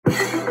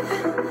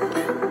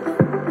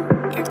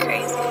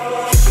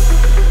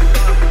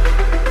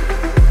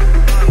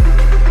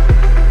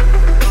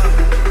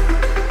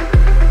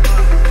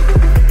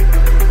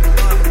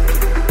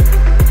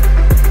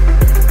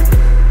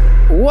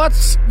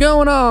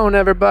going on,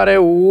 everybody?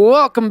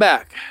 Welcome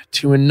back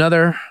to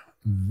another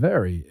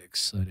very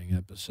exciting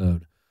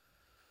episode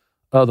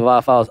of the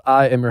Wild Files.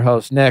 I am your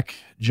host, Nick,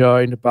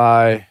 joined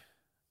by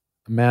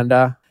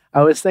Amanda.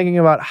 I was thinking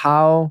about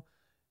how,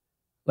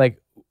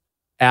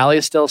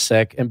 Allie's still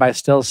sick, and by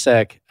still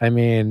sick, I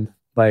mean,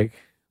 we've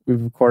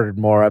recorded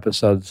more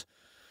episodes.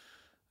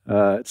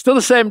 It's still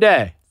the same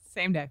day.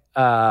 Same day.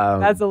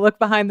 That's a look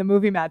behind the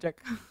movie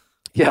magic.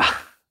 Yeah.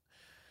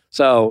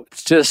 So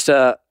it's just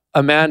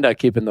Amanda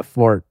keeping the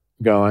fort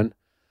going.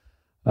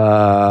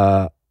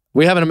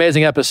 We have an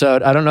amazing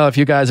episode. I don't know if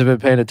you guys have been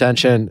paying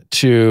attention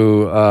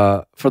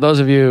to, for those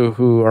of you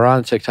who are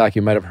on TikTok,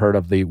 you might have heard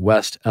of the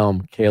West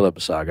Elm Caleb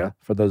saga.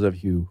 For those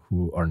of you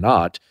who are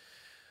not,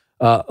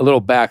 a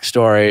little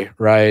backstory,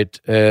 right?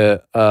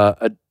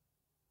 A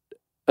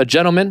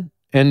gentleman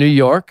in New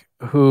York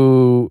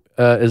who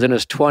is in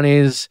his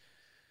 20s,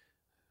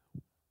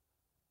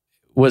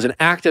 was an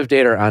active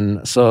dater on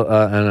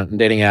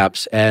dating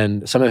apps,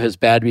 and some of his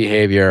bad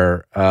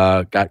behavior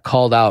got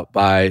called out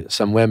by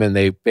some women.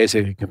 They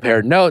basically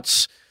compared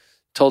notes,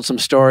 told some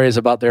stories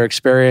about their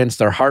experience,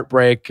 their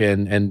heartbreak,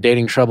 and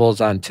dating troubles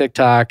on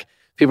TikTok.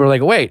 People were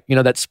like, wait,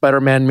 that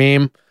Spider-Man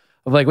meme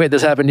of wait,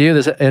 this happened to you?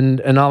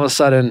 And all of a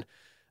sudden,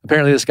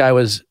 apparently this guy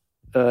was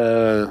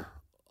all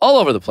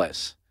over the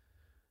place.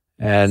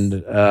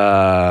 And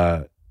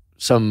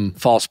some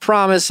false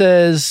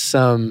promises,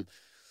 some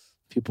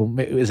people,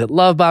 is it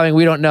love bombing?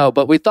 We don't know,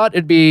 but we thought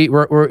it'd be,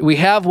 we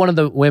have one of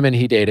the women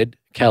he dated,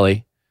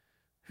 Kelly,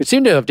 who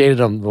seemed to have dated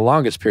him the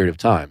longest period of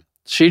time.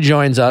 She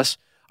joins us.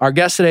 Our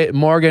guest today,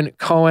 Morgan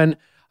Cohen.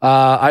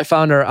 I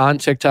found her on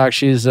TikTok.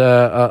 She's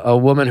a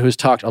woman who's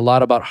talked a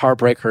lot about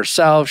heartbreak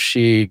herself.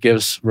 She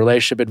gives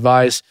relationship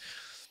advice.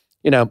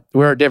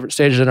 We're at different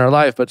stages in our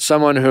life, but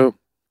someone who,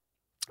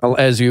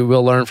 as you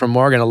will learn from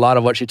Morgan, a lot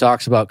of what she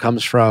talks about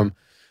comes from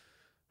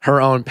her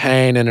own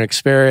pain and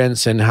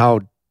experience and how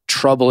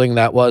troubling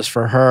that was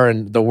for her,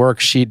 and the work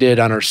she did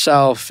on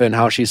herself and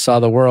how she saw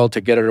the world to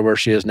get her to where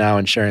she is now,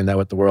 and sharing that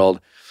with the world.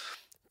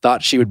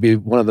 Thought she would be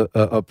one of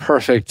a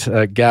perfect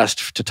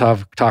guest to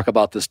talk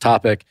about this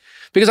topic,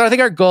 because I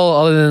think our goal,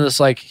 other than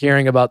this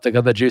hearing about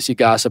the juicy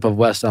gossip of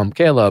West Elm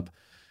Caleb,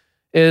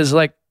 is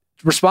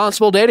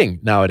responsible dating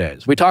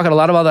nowadays. We talk a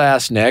lot about the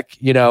Ask Nick,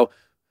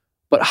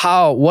 but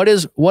what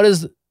is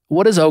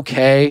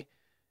okay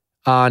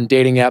on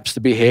dating apps, the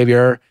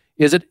behavior.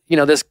 Is it,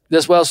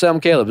 this West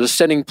Elm Caleb, just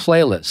sending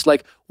playlists?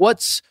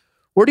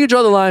 Where do you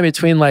draw the line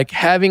between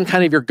having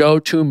kind of your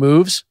go-to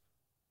moves,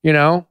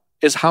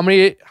 is how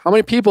many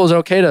people is it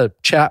okay to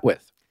chat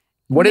with?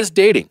 What is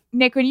dating?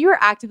 Nick, when you were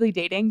actively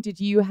dating, did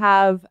you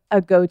have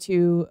a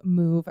go-to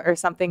move or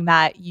something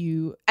that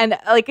you, and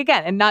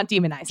again, and not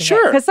demonizing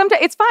it? Because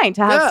sometimes it's fine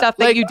to have stuff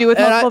that you do with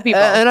multiple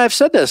people. And I've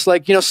said this,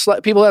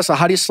 people ask,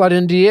 how do you slide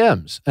into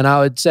DMs? And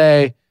I would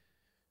say,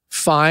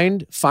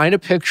 find a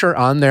picture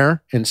on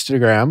their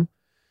Instagram,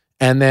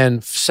 and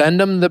then send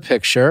them the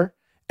picture,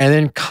 and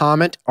then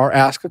comment or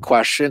ask a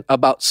question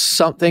about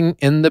something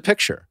in the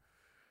picture.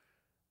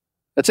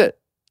 That's it.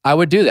 I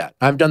would do that.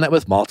 I've done that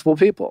with multiple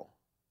people.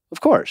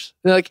 Of course.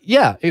 They're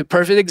a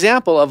perfect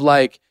example of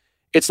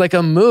it's like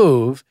a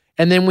move.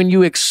 And then when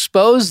you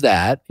expose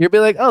that, you'll be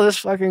like, oh, this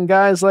fucking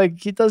guy's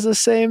he does the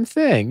same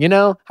thing.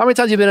 How many times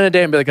have you been on a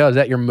date and be like, oh, is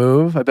that your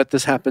move? I bet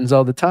this happens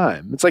all the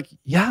time. It's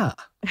yeah.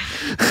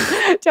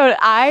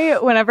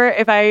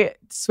 If I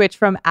switch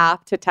from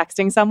app to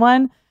texting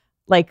someone,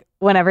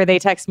 whenever they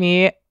text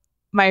me,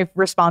 my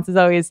response is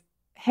always,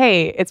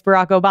 hey, it's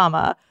Barack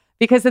Obama,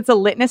 because it's a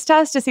litmus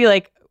test to see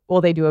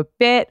will they do a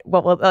bit?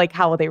 What will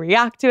how will they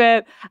react to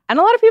it? And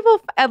a lot of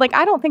people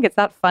I don't think it's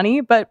that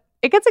funny, but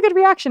it gets a good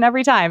reaction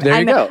every time. There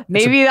you go.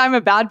 Maybe I'm a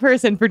bad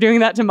person for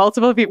doing that to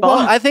multiple people. Well,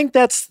 I think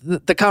that's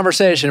the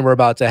conversation we're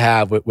about to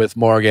have with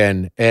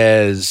Morgan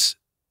is,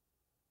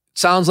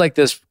 sounds like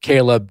this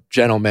Caleb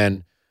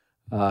gentleman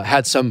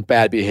had some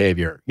bad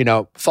behavior,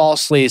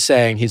 falsely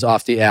saying he's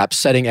off the app,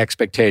 setting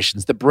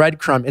expectations, the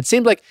breadcrumb. It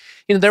seemed like,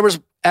 there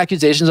was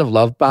accusations of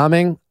love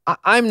bombing.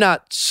 I'm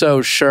not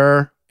so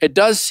sure. It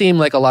does seem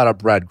like a lot of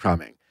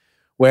breadcrumbing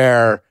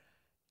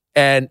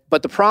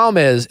but the problem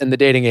is, in the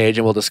dating age,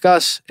 and we'll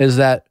discuss, is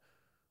that,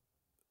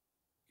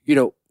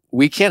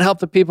 we can't help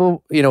the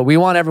people, we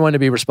want everyone to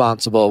be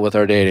responsible with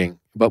our dating,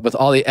 but with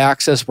all the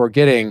access we're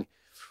getting,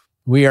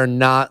 we are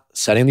not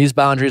setting these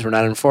boundaries. We're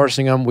not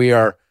enforcing them. We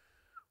are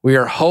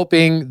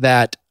hoping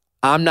that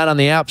I'm not on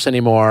the apps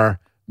anymore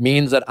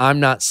means that I'm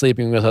not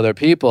sleeping with other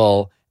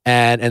people.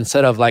 And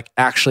instead of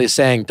actually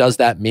saying, does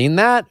that mean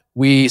that?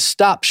 We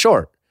stop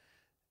short.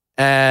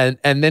 And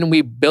then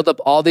we build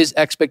up all these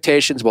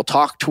expectations. We'll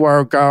talk to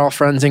our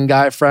girlfriends and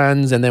guy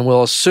friends, and then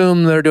we'll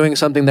assume they're doing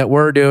something that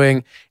we're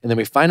doing. And then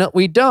we find out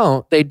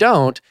they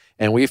don't,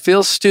 and we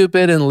feel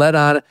stupid and let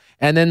on.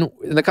 And then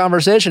the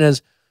conversation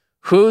is,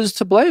 who's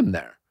to blame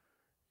there?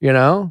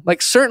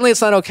 Certainly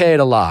it's not okay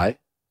to lie.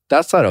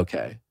 That's not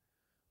okay.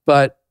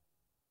 But,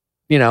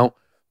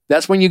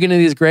 that's when you get into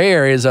these gray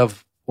areas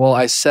of, well,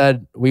 I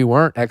said we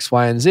weren't X,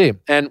 Y, and Z.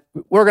 And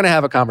we're going to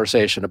have a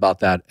conversation about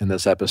that in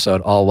this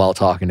episode, all while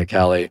talking to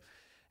Kelly.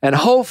 and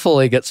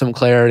hopefully get some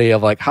clarity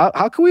of like, how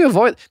can we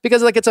avoid,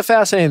 because like, it's a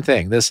fascinating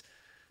thing.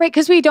 Right,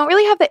 because we don't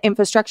really have the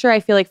infrastructure, I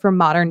feel like, for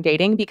modern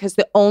dating, because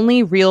the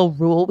only real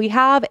rule we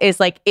have is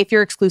like, if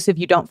you're exclusive,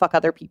 you don't fuck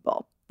other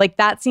people. Like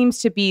that seems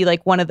to be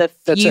like one of the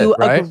few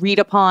right? agreed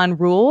upon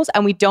rules.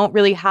 And we don't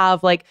really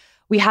have like,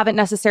 we haven't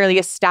necessarily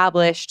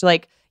established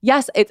like,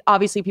 yes, it's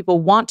obviously people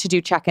want to do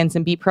check-ins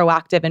and be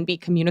proactive and be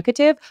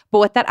communicative, but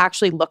what that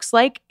actually looks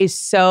like is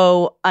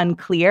so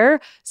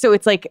unclear. So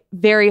it's like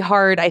very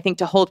hard, I think,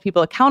 to hold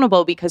people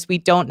accountable because we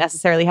don't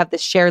necessarily have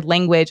this shared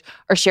language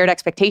or shared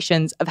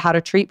expectations of how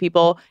to treat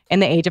people in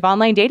the age of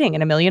online dating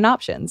and a million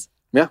options.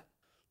 Yeah.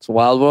 It's a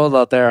wild world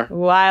out there.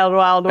 Wild,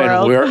 wild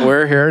world. And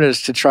we're here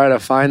to try to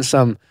find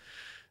some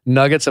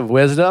nuggets of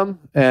wisdom.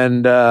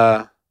 And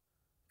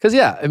because,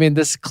 I mean,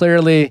 this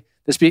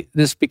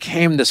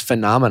became this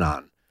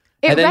phenomenon.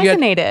 It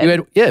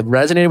resonated. It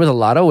resonated with a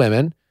lot of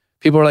women.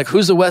 People were like,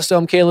 who's the West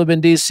Elm Caleb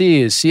in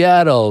DC,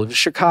 Seattle,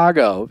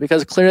 Chicago?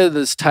 Because clearly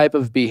this type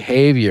of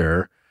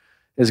behavior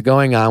is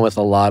going on with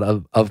a lot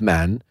of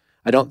men.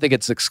 I don't think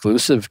it's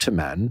exclusive to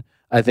men.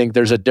 I think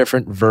there's a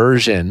different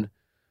version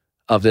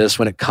of this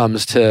when it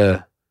comes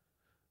to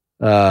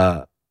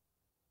the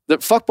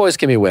fuckboys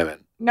can be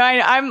women. No,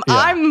 I'm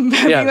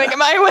being like,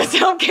 am I West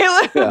Elm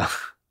Caleb? Yeah.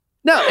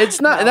 No,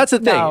 it's not. No, that's the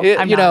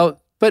thing. no,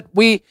 but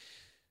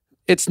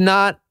it's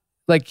not.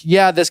 Like,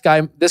 this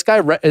guy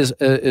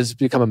is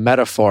become a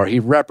metaphor. He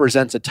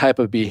represents a type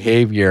of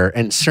behavior,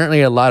 and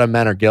certainly a lot of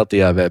men are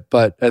guilty of it.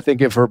 But I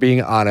think if we're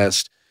being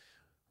honest,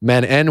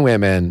 men and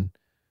women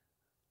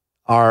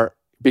are,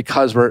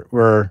 because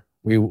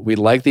we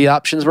like the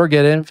options we're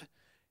getting,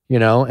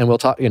 and we'll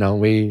talk, we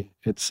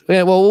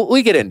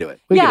get into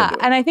it.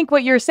 And I think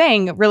what you're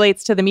saying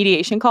relates to the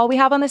mediation call we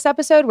have on this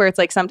episode, where it's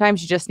like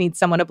sometimes you just need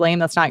someone to blame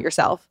that's not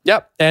yourself.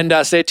 Yep. And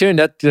stay tuned.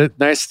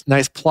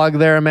 Nice plug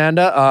there,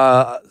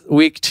 Amanda.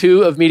 Week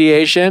 2 of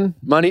mediation,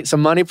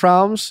 some money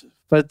problems,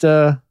 but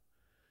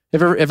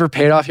ever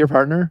paid off your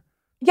partner?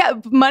 Yeah,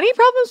 money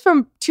problems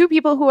from 2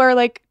 people who are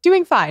like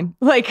doing fine,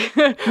 like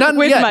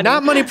money.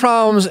 Not money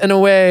problems in a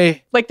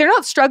way. Like they're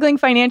not struggling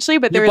financially,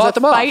 but there is a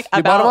fight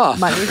about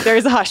money. There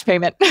is a hush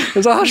payment.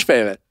 There's a hush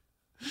payment.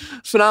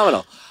 It's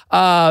phenomenal.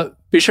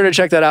 Be sure to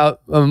check that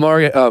out.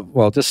 Morgan,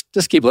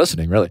 just keep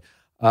listening, really.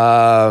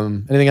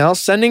 Anything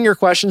else? Sending your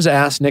questions to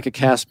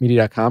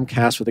asknick@castmedia.com,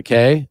 cast with a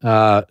K.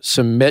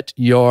 Submit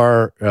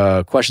your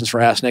questions for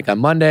Ask Nick on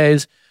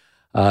Mondays.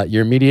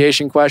 Your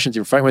mediation questions,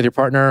 you're fighting with your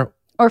partner.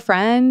 Or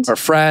friends,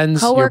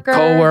 your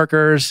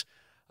coworkers.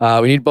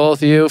 We need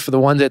both of you. For the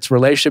ones that's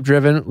relationship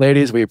driven,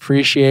 ladies, we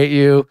appreciate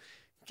you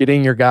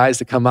getting your guys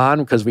to come on,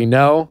 because we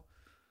know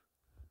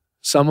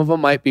some of them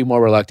might be more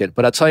reluctant.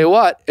 But I'll tell you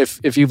what,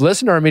 if you've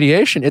listened to our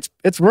mediation,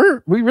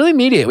 we really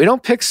mediate. We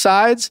don't pick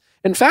sides.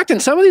 In fact, in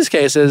some of these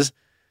cases,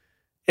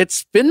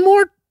 it's been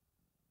more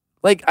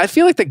like, I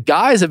feel like the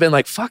guys have been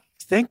like, fuck,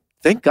 thank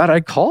God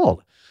I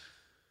called.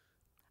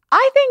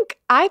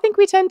 I think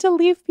we tend to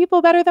leave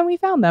people better than we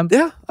found them.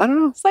 Yeah, I don't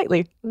know.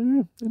 Slightly.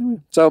 Anyway.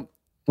 So,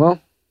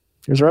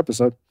 here's our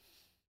episode.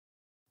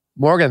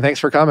 Morgan,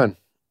 thanks for coming.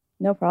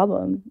 No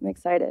problem. I'm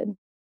excited.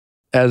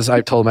 As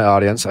I told my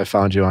audience, I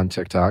found you on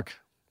TikTok.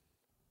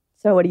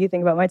 So what do you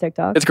think about my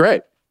TikTok? It's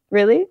great.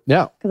 Really?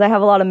 Yeah. Because I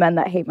have a lot of men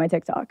that hate my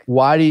TikTok.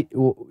 Why do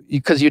you?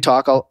 Because you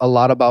talk a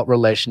lot about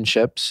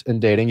relationships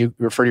and dating. You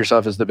refer to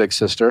yourself as the big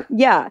sister.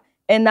 Yeah.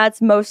 And that's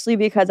mostly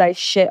because I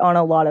shit on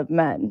a lot of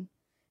men.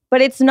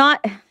 But it's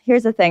not,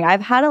 here's the thing.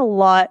 I've had a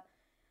lot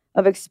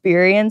of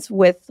experience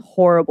with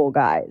horrible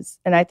guys.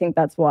 And I think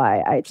that's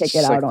why I take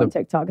it out on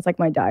TikTok. It's like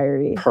my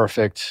diary.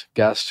 Perfect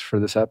guest for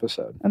this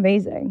episode.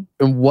 Amazing.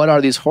 And what are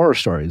these horror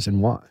stories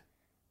and why?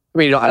 I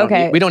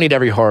mean, we don't need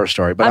every horror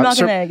story. But I'm not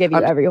going to give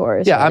you every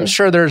horror story. Yeah, I'm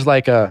sure there's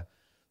like the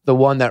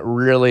one that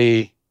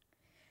really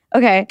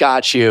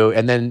got you.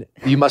 And then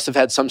you must have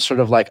had some sort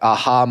of like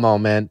aha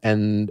moment.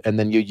 And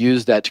then you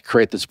use that to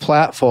create this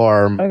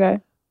platform. Okay.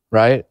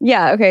 Right?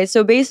 Yeah. Okay.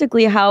 So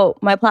basically how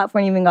my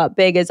platform even got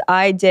big is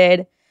I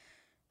went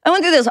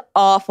through this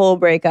awful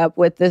breakup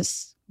with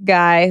this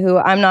guy who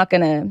I'm not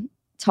going to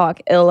talk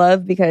ill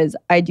of because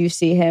I do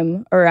see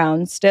him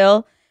around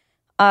still.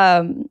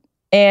 And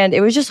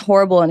it was just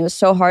horrible. And it was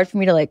so hard for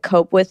me to like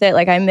cope with it.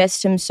 Like I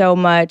missed him so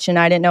much and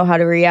I didn't know how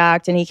to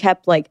react. And he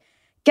kept like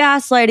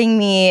gaslighting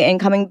me and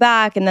coming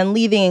back and then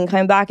leaving and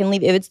coming back and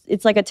leaving.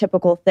 It's like a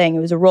typical thing. It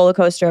was a roller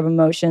coaster of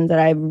emotions that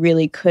I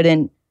really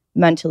couldn't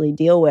mentally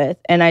deal with.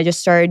 And I just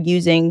started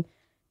using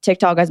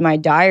TikTok as my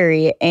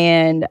diary,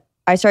 and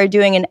I started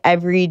doing an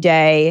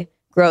everyday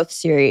growth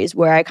series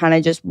where I kind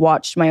of just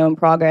watched my own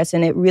progress,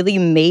 and it really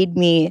made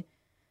me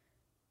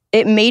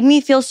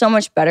feel so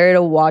much better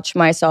to watch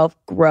myself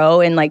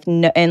grow and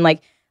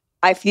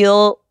I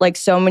feel like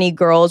so many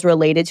girls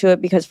related to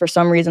it because for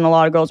some reason a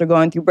lot of girls are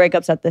going through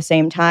breakups at the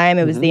same time.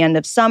 It was the end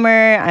of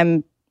summer.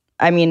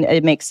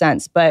 It makes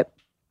sense, but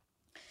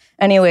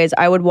anyways,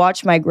 I would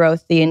watch my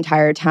growth the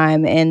entire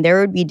time, and there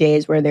would be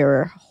days where there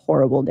were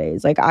horrible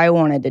days. Like I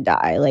wanted to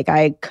die. Like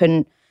I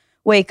couldn't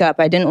wake up.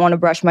 I didn't want to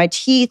brush my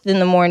teeth in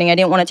the morning. I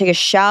didn't want to take a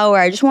shower.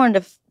 I just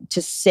wanted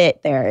to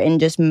sit there and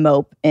just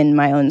mope in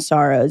my own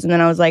sorrows. And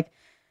then I was like,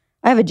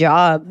 I have a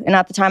job. And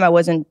at the time I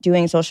wasn't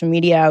doing social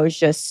media.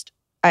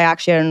 I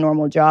actually had a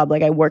normal job.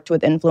 Like I worked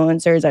with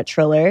influencers at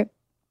Triller.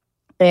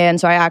 And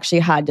so I actually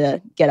had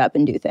to get up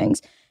and do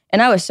things.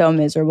 And I was so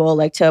miserable,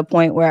 like to a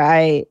point where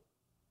I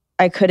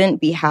couldn't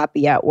be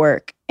happy at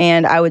work.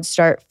 And I would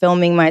start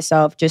filming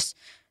myself just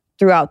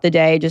throughout the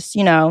day, just,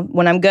 you know,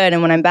 when I'm good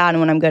and when I'm bad and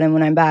when I'm good and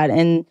when I'm bad.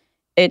 And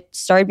it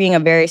started being a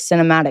very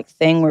cinematic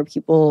thing where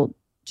people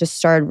just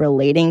started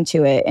relating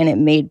to it, and it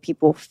made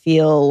people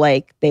feel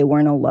like they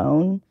weren't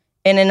alone.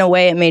 And in a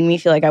way, it made me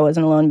feel like I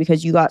wasn't alone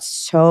because you got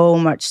so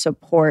much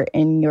support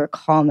in your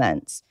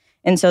comments.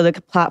 And so the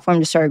platform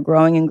just started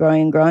growing and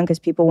growing and growing because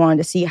people wanted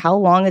to see how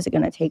long is it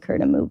going to take her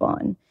to move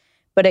on.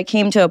 But it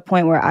came to a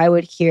point where I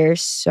would hear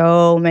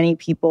so many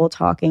people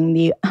talking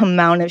the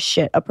amount of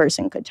shit a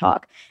person could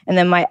talk. And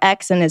then my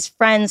ex and his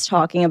friends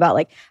talking about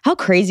like, how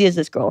crazy is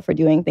this girl for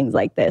doing things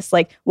like this?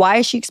 Like, why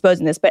is she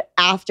exposing this? But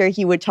after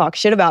he would talk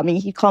shit about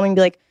me, he'd call me and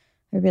be like,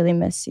 I really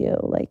miss you.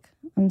 Like,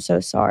 I'm so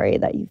sorry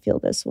that you feel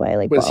this way.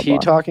 Like, was blah, he blah.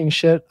 talking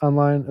shit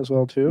online as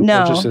well too?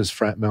 No. Or just his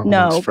friend?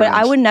 No, but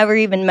I would never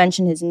even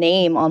mention his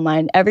name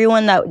online.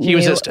 Everyone that knew, he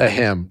was just a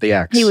him, the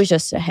ex. He was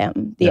just a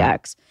him, the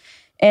ex.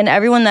 And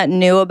everyone that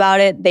knew about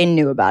it, they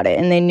knew about it,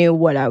 and they knew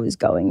what I was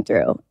going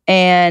through.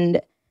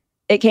 And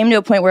it came to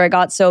a point where it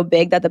got so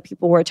big that the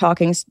people were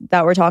talking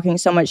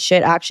so much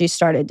shit actually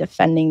started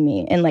defending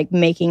me and like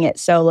making it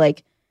so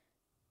like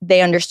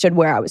they understood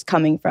where I was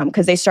coming from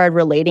because they started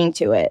relating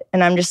to it.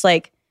 And I'm just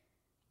like,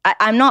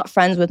 I'm not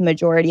friends with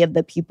majority of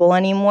the people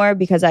anymore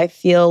because I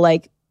feel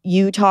like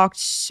you talked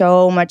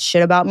so much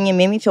shit about me and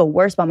made me feel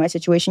worse about my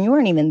situation. You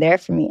weren't even there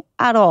for me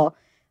at all.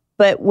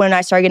 But when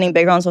I started getting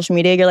bigger on social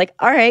media, you're like,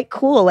 all right,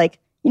 cool. Like,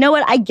 you know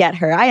what? I get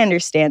her. I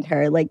understand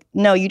her. Like,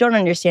 no, you don't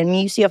understand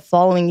me. You see a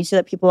following. You see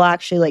that people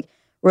actually like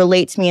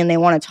relate to me and they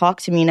want to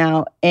talk to me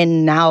now.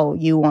 And now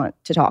you want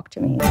to talk to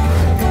me.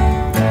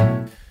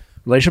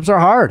 Relationships are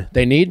hard.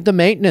 They need the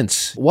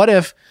maintenance. What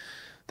if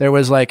there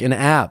was like an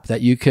app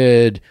that you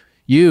could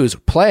use,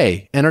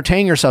 play,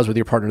 entertain yourselves with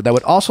your partner that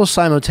would also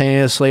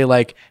simultaneously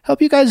like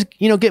help you guys,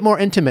 you know, get more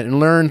intimate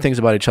and learn things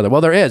about each other? Well,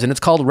 there is, and it's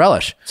called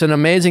Relish. It's an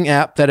amazing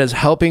app that is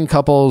helping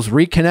couples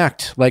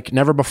reconnect like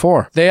never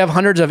before. They have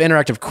hundreds of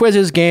interactive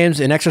quizzes,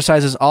 games, and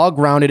exercises all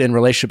grounded in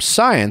relationship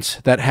science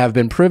that have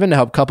been proven to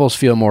help couples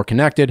feel more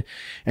connected.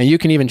 And you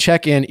can even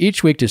check in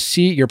each week to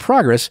see your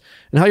progress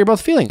and how you're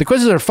both feeling. The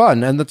quizzes are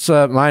fun, and that's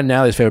mine and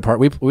Natalie's favorite part.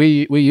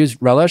 We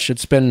use Relish.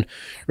 It's been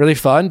really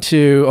fun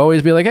to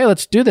always be like, hey,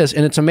 let's do this.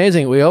 And it's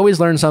amazing. We always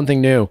learn something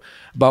new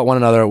about one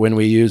another when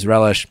we use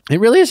Relish.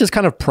 It really is just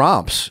kind of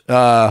prompts.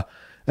 And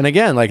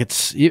again, like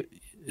it's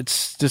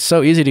just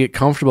so easy to get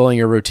comfortable in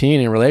your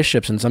routine in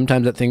relationships, and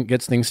sometimes that thing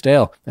gets things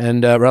stale.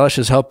 And Relish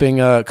is helping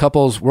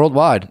couples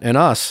worldwide and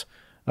us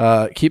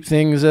keep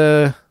things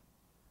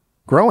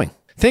growing.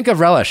 Think of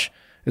Relish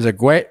as a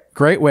great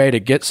way to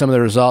get some of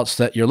the results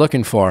that you're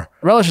looking for.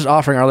 Relish is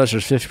offering our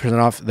listeners 50%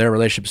 off their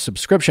relationship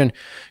subscription.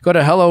 Go to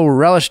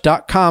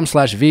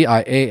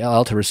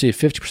hellorelish.com/VIALL to receive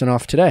 50%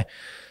 off today.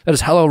 That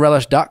is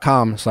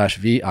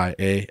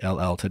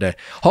hellorelish.com/VIALL today.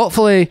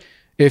 Hopefully,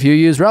 if you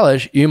use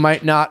Relish, you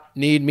might not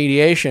need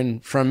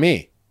mediation from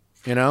me.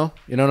 You know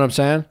what I'm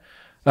saying?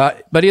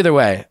 But either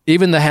way,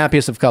 even the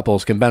happiest of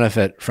couples can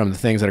benefit from the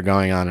things that are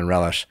going on in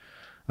Relish.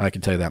 I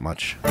can tell you that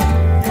much.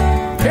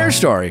 Hair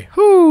Story.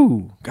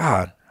 Whoo,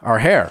 God, our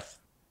hair.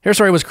 Hair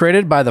Story was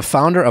created by the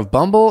founder of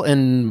Bumble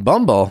and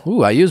Bumble.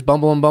 Ooh, I use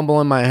Bumble and Bumble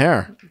in my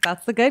hair.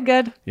 That's the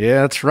good. Yeah,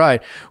 that's right.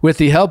 With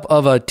the help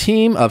of a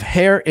team of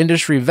hair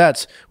industry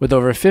vets with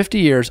over 50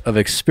 years of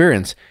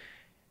experience.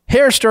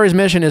 Hair Story's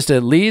mission is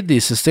to lead the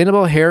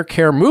sustainable hair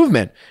care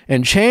movement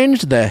and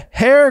change the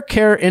hair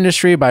care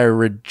industry by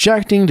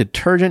rejecting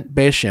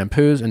detergent-based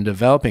shampoos and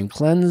developing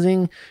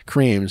cleansing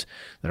creams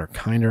that are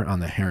kinder on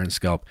the hair and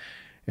scalp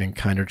and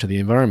kinder to the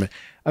environment.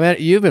 I mean,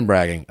 you've been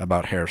bragging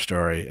about Hair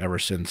Story ever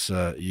since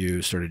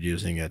you started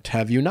using it.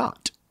 Have you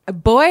not?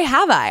 Boy,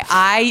 have I.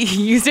 I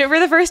used it for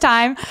the first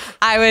time.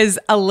 I was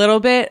a little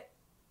bit,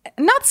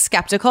 not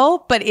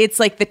skeptical, but it's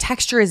like the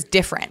texture is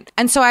different.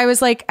 And so I was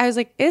like,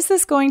 is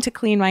this going to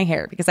clean my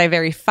hair? Because I have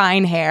very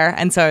fine hair.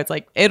 And so it's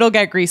like, it'll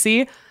get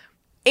greasy.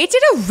 It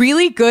did a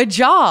really good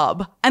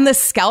job. And the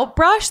scalp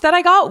brush that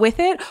I got with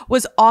it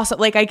was awesome.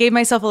 Like I gave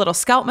myself a little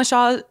scalp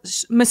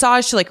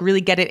massage to like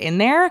really get it in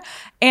there.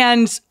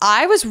 And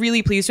I was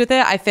really pleased with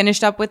it. I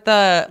finished up with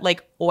the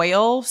like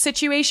oil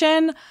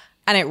situation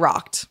and it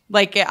rocked.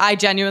 Like I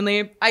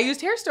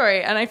used Hair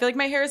Story and I feel like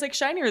my hair is like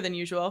shinier than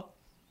usual.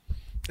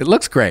 It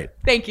looks great.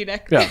 Thank you,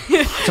 Nick. Yeah.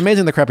 It's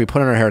amazing the crap we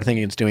put on our hair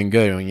thinking it's doing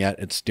good, and yet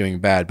it's doing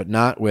bad, but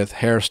not with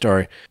Hair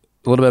Story.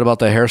 A little bit about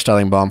the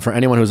hairstyling balm. For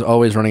anyone who's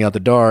always running out the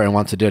door and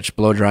wants to ditch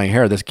blow-drying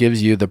hair, this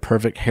gives you the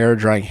perfect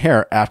hair-drying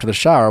hair after the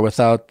shower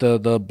without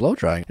the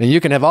blow-drying. And you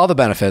can have all the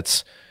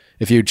benefits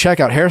if you check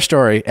out Hair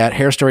Story at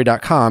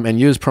hairstory.com and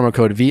use promo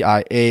code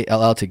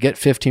VIALL to get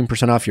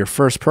 15% off your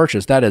first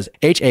purchase. That is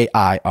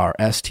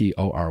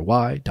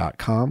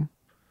HAIRSTORY.com.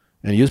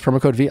 and use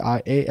promo code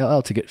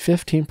VIALL to get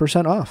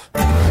 15% off.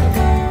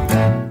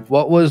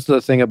 What was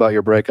the thing about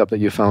your breakup that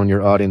you found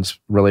your audience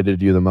related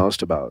to you the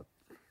most about?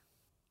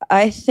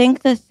 I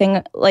think the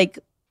thing, like,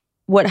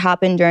 what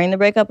happened during the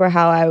breakup or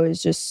how I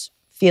was just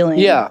feeling.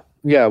 Yeah.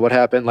 What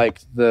happened?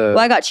 Well,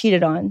 I got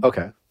cheated on.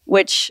 Okay.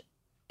 Which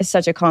is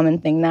such a common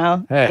thing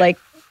now. Hey. Like,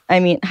 I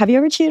mean, have you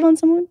ever cheated on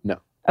someone? No.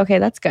 Okay,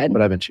 that's good.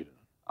 But I've been cheated.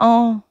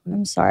 Oh,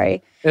 I'm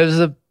sorry. It was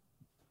the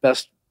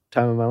best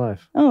time of my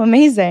life. Oh,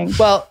 amazing.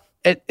 Well,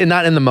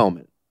 not in the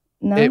moment.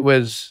 No? It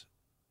was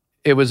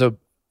a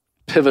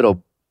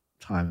pivotal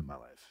time in my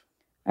life.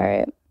 All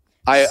right.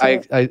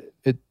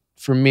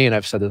 For me, and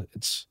I've said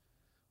it's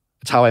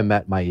how I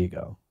met my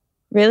ego.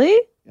 Really?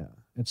 Yeah.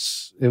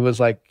 It was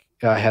like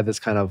I had this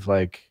kind of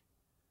like.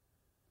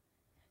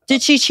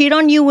 Did she cheat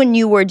on you when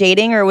you were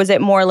dating, or was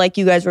it more like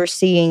you guys were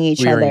seeing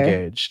each other? We were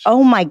engaged.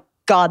 Oh my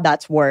God,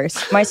 that's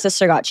worse. My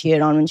sister got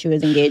cheated on when she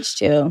was engaged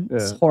too.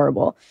 It's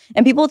horrible.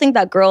 And people think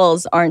that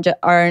girls aren't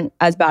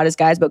as bad as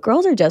guys, but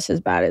girls are just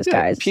as bad as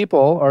guys.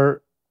 People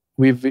are.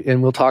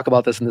 And we'll talk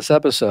about this in this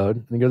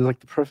episode. I think you're like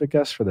the perfect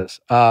guest for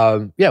this.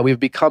 We've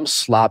become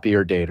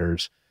sloppier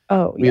daters.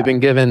 Oh, yeah. We've been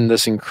given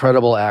this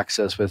incredible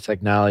access with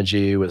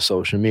technology, with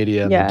social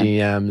media, and the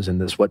DMs,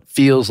 and this what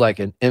feels like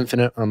an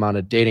infinite amount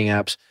of dating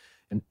apps,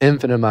 an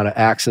infinite amount of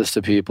access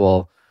to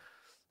people.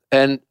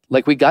 And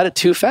like we got it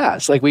too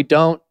fast. Like we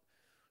don't,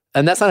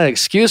 and that's not an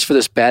excuse for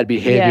this bad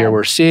behavior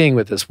we're seeing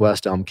with this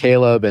West Elm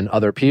Caleb and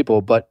other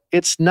people, but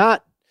it's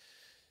not,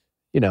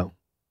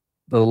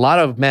 a lot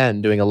of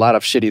men doing a lot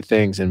of shitty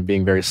things and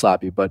being very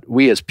sloppy, but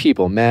we as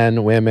people,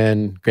 men,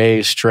 women,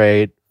 gay,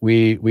 straight,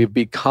 we've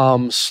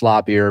become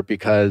sloppier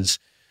because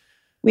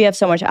we have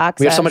so much access.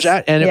 We have so much,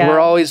 and we're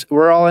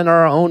all in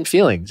our own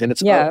feelings, and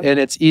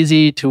it's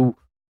easy to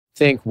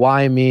think,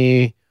 why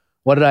me?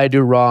 What did I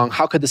do wrong?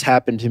 How could this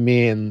happen to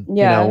me? And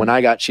when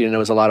I got cheated, it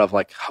was a lot of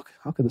like,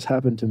 how could this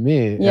happen to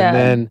me? Yeah. And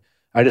then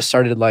I just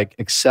started like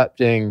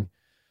accepting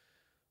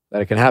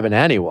that it can happen to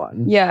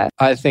anyone. Yeah.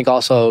 I think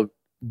also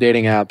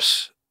dating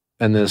apps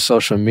and the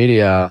social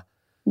media,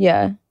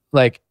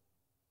 like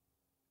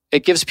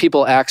it gives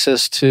people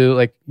access to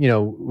like,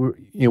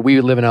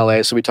 we live in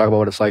LA, so we talk about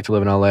what it's like to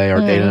live in LA or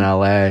date in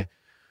LA,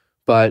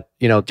 but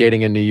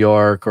dating in New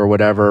York or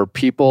whatever,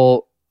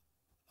 people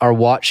are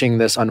watching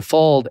this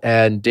unfold,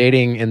 and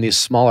dating in these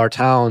smaller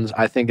towns,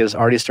 I think is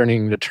already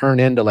starting to turn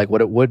into like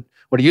what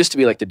it used to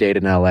be like to date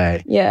in LA.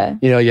 Yeah.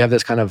 You have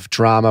this kind of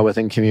drama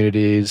within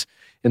communities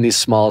in these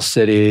small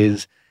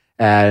cities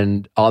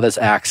and all this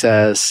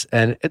access,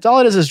 and it's all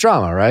it is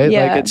drama, right?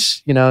 Yeah. Like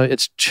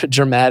it's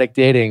dramatic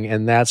dating,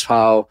 and that's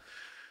how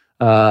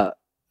what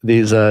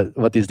these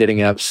dating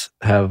apps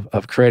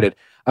have created.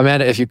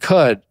 Amanda, if you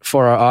could,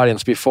 for our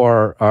audience,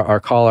 before our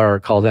caller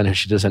called in,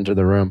 she just entered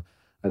the room,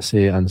 I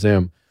see on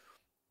Zoom,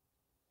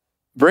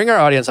 bring our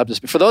audience up to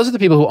speed. For those of the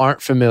people who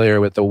aren't familiar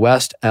with the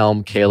West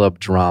Elm Caleb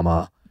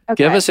drama,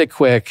 give us a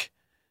quick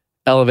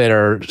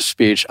elevator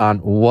speech on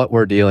what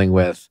we're dealing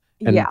with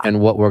and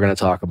what we're going to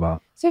talk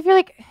about. So if you're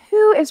like,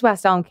 who is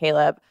West Elm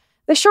Caleb?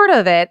 The short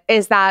of it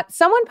is that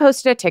someone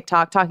posted a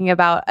TikTok talking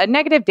about a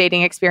negative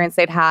dating experience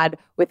they'd had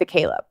with a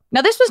Caleb.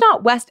 Now, this was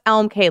not West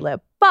Elm Caleb,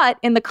 but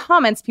in the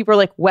comments, people were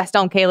like, West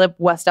Elm Caleb,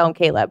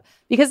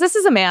 because this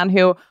is a man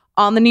who,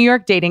 on the New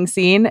York dating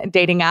scene,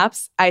 dating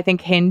apps, I think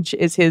Hinge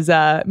is his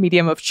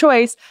medium of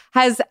choice,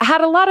 has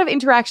had a lot of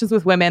interactions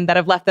with women that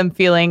have left them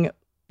feeling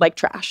like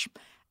trash.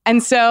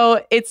 And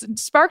so it's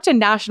sparked a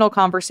national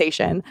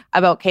conversation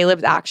about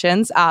Caleb's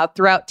actions.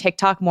 Throughout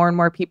TikTok, more and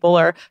more people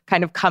are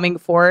kind of coming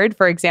forward.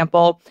 For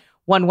example,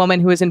 one woman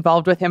who was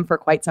involved with him for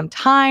quite some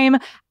time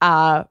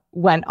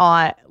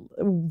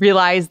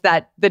realized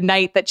that the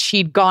night that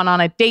she'd gone on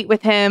a date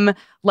with him,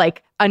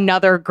 like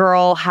another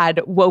girl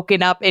had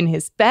woken up in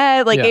his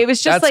bed. Like it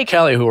was just that's like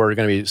Kelly, who we're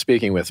going to be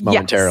speaking with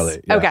momentarily.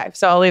 Yes. Yeah. Okay,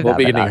 so I'll leave we'll that.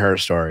 We'll be getting her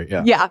story.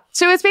 Yeah. Yeah.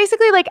 So it's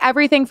basically like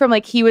everything from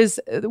like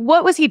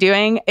what was he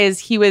doing is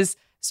he was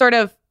sort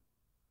of,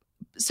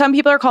 some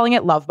people are calling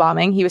it love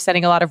bombing. He was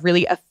sending a lot of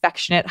really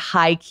affectionate,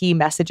 high key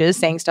messages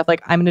saying stuff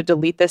like, I'm going to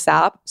delete this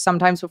app,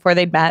 sometimes before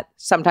they'd met,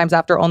 sometimes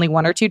after only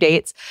 1 or 2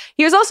 dates.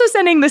 He was also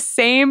sending the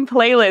same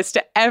playlist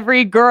to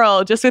every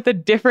girl, just with a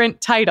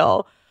different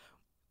title,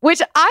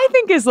 which I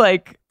think is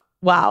like,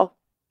 wow.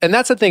 And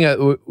that's the thing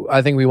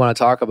I think we want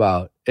to talk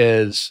about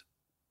is,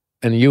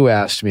 and you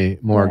asked me,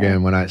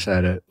 Morgan, when I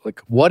said it, like,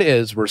 what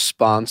is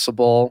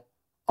responsible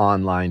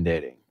online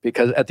dating?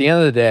 Because at the end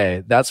of the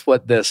day, that's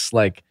what this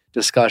like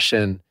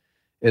discussion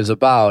is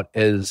about,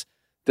 is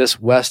this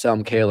West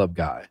Elm Caleb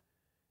guy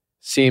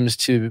seems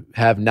to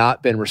have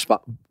not been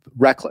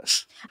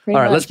reckless. All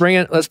right, let's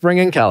bring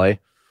in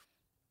Kelly.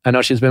 I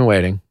know she's been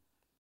waiting.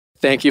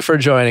 Thank you for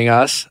joining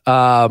us.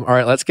 All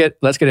right, let's get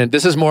in.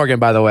 This is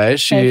Morgan, by the way.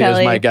 She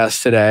is my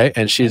guest today,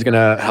 and she's going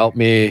to help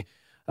me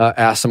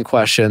ask some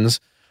questions.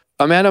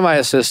 Amanda, my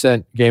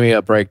assistant, gave me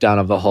a breakdown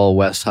of the whole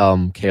West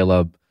Elm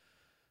Caleb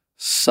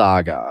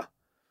saga.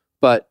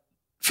 But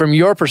from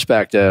your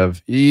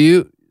perspective,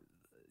 I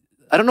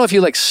don't know if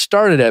you like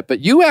started it,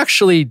 but you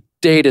actually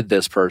dated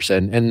this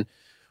person. And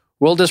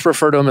We'll just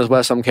refer to him as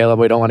Westham Caleb.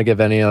 We don't want to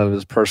give any of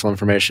his personal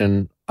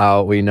information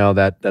out. We know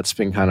that that's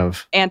been kind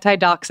of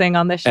anti-doxing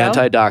on the show.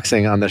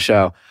 Anti-doxing on the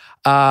show.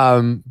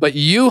 But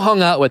you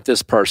hung out with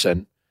this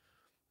person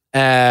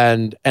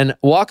and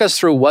walk us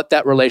through what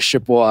that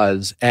relationship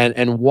was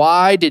and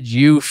why did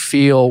you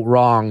feel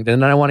wronged?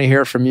 And then I want to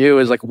hear from you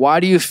is like,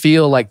 why do you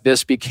feel like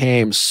this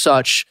became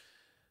such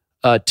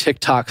a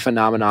TikTok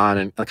phenomenon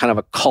and a kind of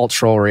a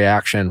cultural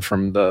reaction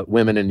from the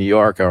women in New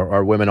York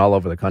or women all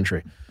over the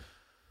country?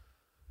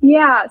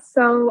 Yeah,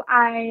 so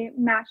I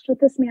matched with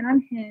this man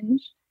on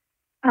Hinge,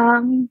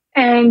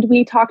 and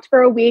we talked for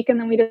a week, and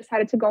then we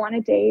decided to go on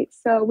a date.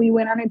 So we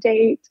went on a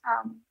date.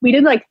 We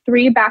did like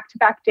 3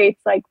 back-to-back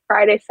dates, like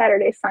Friday,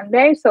 Saturday,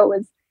 Sunday. So it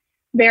was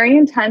very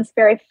intense,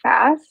 very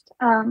fast.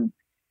 And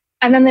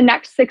then the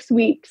next 6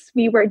 weeks,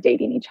 we were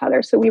dating each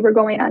other. So we were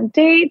going on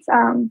dates,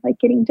 like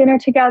getting dinner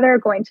together,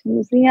 going to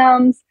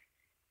museums.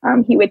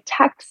 He would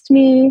text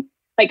me.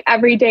 Like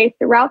every day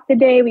throughout the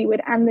day, we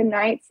would end the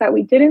nights that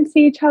we didn't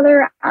see each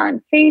other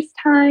on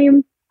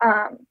FaceTime.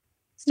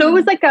 So it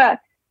was like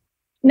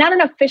not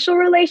an official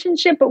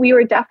relationship, but we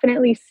were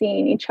definitely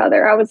seeing each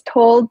other. I was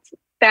told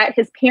that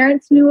his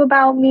parents knew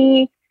about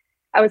me.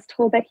 I was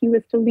told that he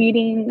was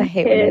deleting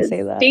his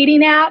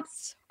dating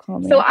apps.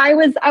 So I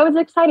was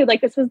excited.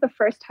 Like this was the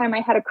first time I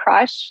had a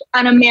crush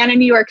on a man in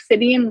New York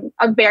City in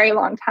a very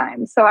long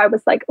time. So I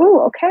was like,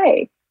 "Ooh,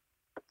 okay."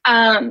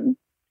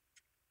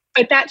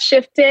 But that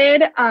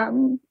shifted.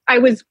 I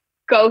was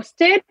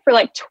ghosted for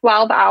like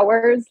 12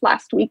 hours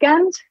last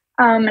weekend.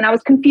 And I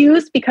was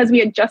confused because we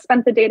had just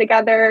spent the day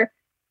together.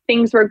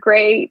 Things were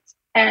great.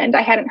 And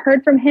I hadn't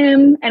heard from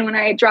him. And when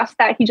I addressed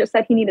that, he just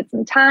said he needed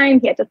some time.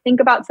 He had to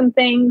think about some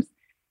things.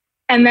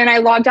 And then I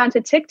logged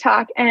onto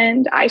TikTok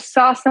and I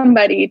saw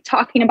somebody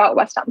talking about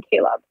Westham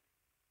Caleb.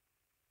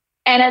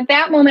 And at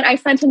that moment, I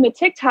sent him the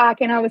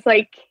TikTok and I was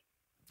like,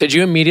 did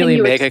you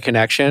immediately make a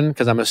connection?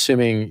 Because I'm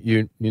assuming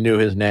you knew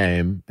his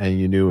name and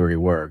you knew where he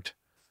worked.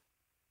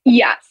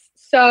 Yes.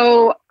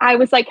 So I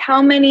was like, how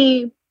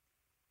many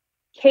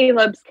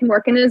Calebs can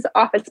work in his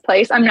office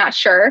place? I'm not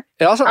sure.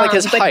 It also like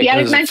his but height. He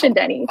hadn't mentioned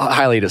any.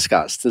 Highly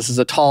discussed. This is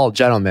a tall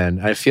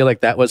gentleman. I feel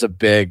like that was a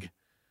big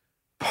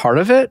part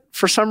of it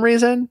for some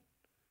reason.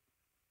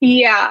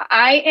 Yeah,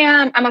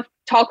 I'm a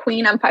tall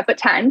queen. I'm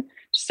 5'10".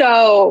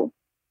 So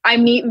I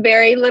meet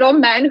very little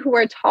men who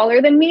are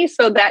taller than me.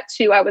 So that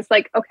too, I was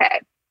like,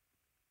 okay,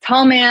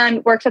 tall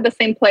man, works at the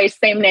same place,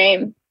 same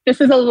name. This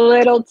is a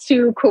little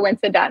too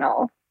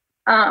coincidental.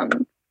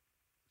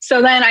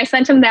 So then I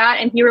sent him that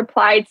and he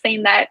replied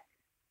saying that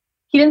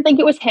he didn't think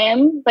it was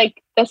him.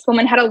 Like this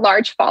woman had a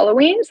large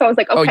following. So I was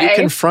like, okay. Oh, you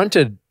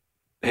confronted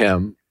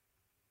him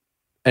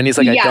and he's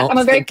like, I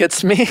don't think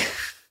it's me.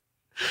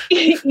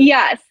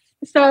 Yes.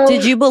 So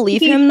did you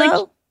believe him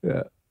though?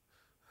 Yeah.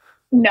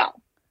 No.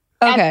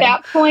 Okay. At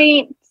that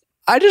point,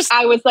 I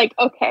was like,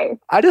 okay.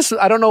 I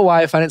don't know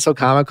why I find it so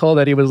comical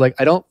that he was like,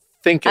 I don't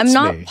think it's me.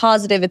 I'm not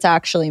positive it's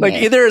actually like,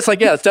 me. Either it's like,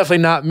 yeah, it's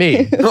definitely not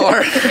me.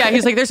 Or yeah,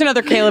 he's like, there's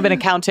another Caleb in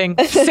accounting,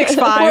 6'5".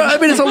 Well, I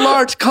mean, it's a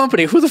large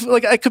company. Who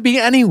like, it could be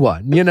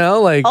anyone, you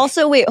know? Like,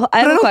 also, wait,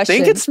 I have a question. I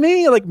don't think it's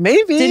me. Like,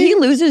 maybe. Did he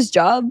lose his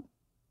job?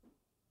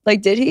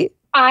 Like, did he?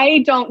 I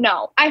don't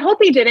know. I hope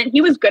he didn't.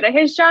 He was good at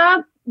his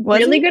job.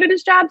 Really good at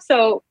his job.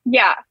 So,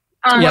 yeah.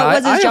 What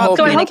was his job?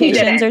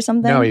 Communications or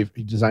something? No, he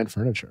designed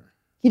furniture.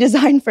 He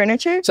designed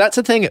furniture? So that's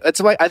the thing.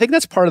 That's why I think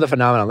that's part of the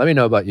phenomenon. Let me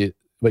know about you,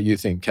 what you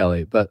think,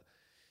 Kelly. But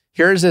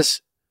here's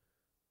this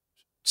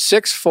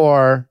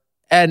 6'4",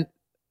 and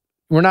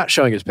we're not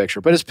showing his picture,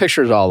 but his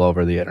picture is all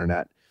over the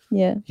internet.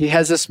 Yeah. He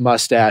has this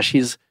mustache.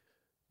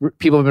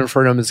 People have been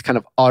referring to him as kind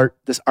of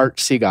this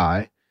artsy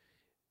guy.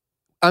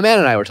 Amanda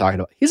and I were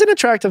talking about. He's an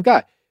attractive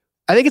guy.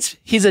 I think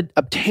he's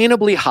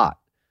obtainably hot.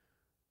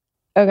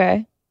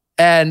 Okay.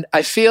 And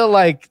I feel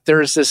like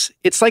there's this,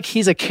 it's like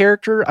he's a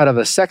character out of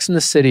a Sex and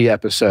the City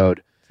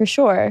episode. For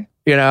sure.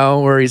 You know,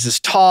 where he's this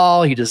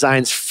tall, he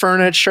designs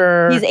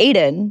furniture. He's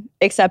Aiden,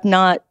 except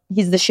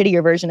he's the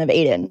shittier version of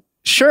Aiden.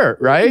 Sure,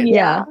 right?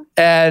 Yeah.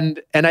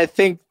 And I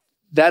think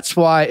that's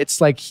why it's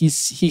like he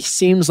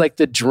seems like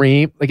the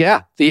dream. Like,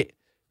 yeah,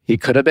 he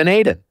could have been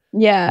Aiden.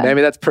 Yeah.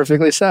 Maybe that's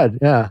perfectly said.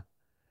 Yeah.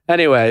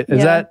 Anyway,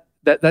 is that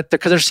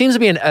because there seems to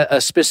be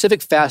a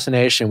specific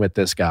fascination with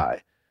this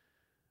guy.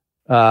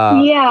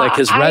 Like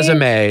his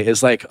resume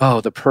is like, oh,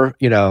 a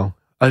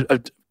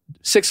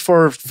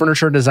 6'4"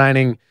 furniture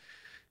designing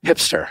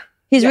hipster.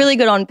 He's really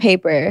good on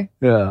paper.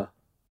 Yeah.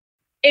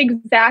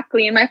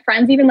 Exactly. And my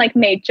friends even like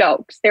made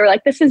jokes. They were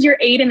like, this is your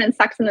Aiden in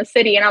Sex and the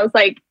City. And I was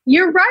like,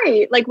 you're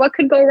right. Like, what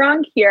could go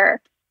wrong here?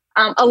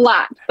 A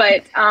lot,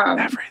 but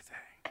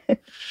everything.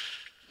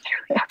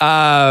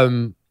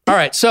 All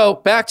right. So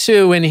back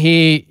to when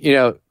he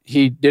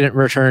didn't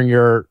return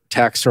your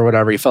text or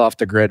whatever. He fell off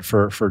the grid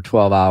for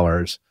 12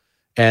 hours.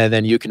 And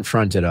then you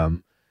confronted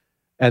him.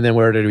 And then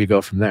where did we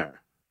go from there?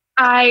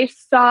 I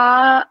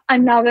saw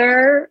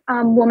another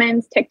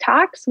woman's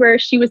TikToks where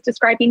she was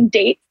describing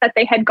dates that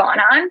they had gone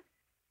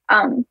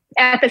on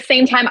at the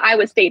same time I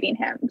was dating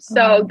him.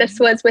 So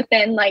this was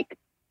within like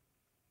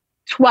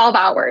 12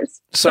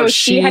 hours. So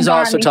she's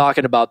also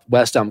talking about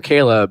West Elm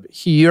Caleb.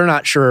 You're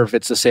not sure if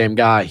it's the same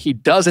guy. He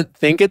doesn't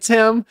think it's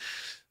him.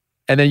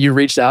 And then you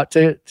reached out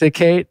to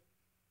Kate?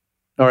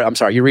 Or I'm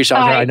sorry, you reached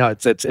out to her. I know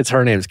it's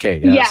her name's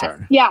Kate. Yeah,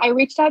 sorry. Yeah, I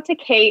reached out to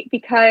Kate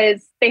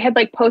because they had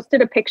like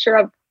posted a picture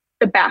of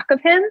the back of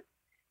him.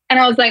 And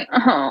I was like,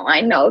 oh,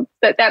 I know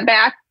that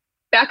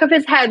back of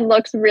his head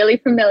looks really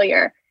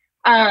familiar.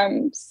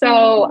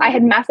 So I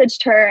had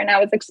messaged her and I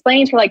was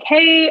explaining to her like,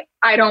 hey,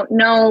 I don't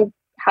know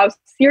how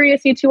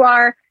serious you two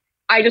are.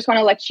 I just want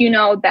to let you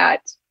know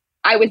that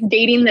I was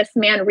dating this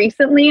man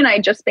recently and I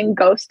just been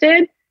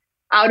ghosted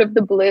out of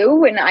the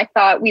blue. And I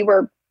thought we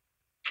were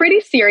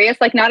pretty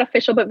serious, like not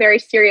official, but very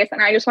serious.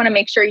 And I just want to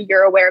make sure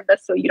you're aware of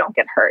this so you don't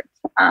get hurt.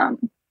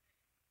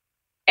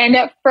 And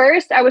at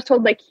first I was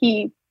told like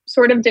he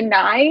sort of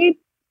denied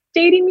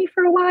dating me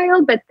for a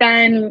while, but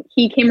then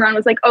he came around and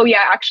was like, oh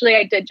yeah, actually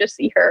I did just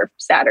see her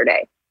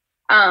Saturday.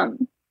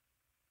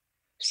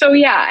 So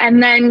yeah,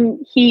 and then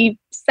he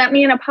sent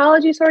me an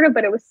apology sort of,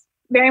 but it was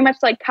very much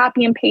like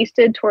copy and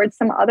pasted towards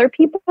some other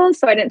people.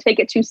 So I didn't take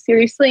it too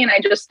seriously. And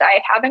I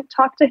haven't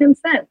talked to him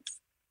since.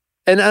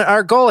 And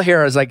our goal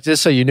here is like,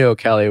 just so you know,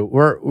 Kelly,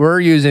 we're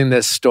using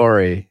this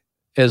story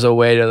as a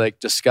way to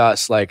like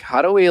discuss like,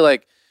 how do we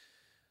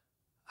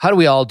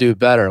all do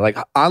better? Like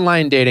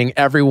online dating,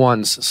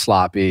 everyone's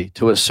sloppy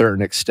to a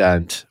certain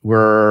extent.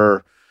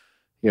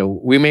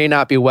 We may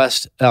not be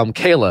West Elm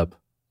Caleb,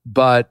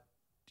 but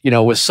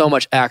with so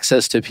much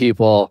access to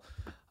people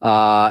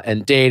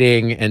and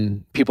dating,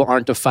 and people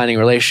aren't defining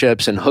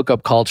relationships and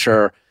hookup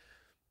culture,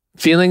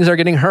 feelings are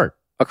getting hurt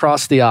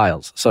across the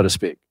aisles, so to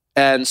speak.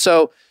 And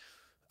so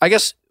I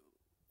guess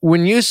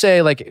when you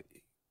say like,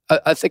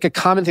 I think a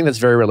common thing that's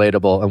very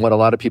relatable and what a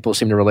lot of people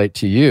seem to relate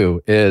to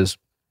you is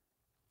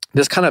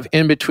this kind of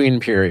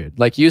in-between period.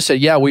 Like you said,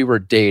 yeah, we were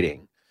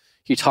dating.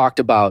 He talked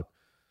about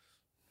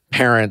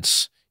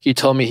parents. He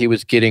told me he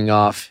was getting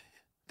off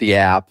the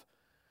app.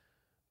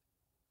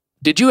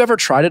 Did you ever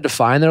try to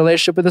define the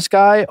relationship with this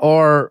guy?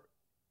 Or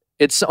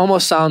it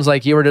almost sounds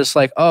like you were just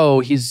like, oh,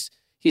 he's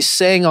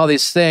saying all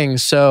these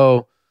things.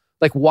 So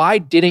like, why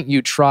didn't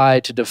you try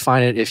to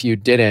define it if you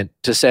didn't?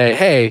 To say,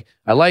 hey,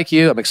 I like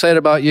you. I'm excited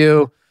about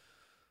you.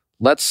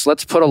 Let's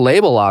put a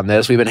label on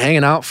this. We've been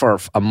hanging out for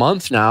a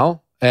month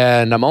now,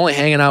 and I'm only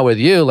hanging out with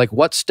you. Like,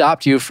 what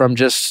stopped you from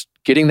just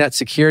getting that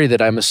security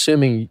that I'm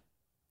assuming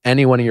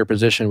anyone in your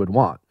position would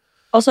want?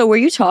 Also, were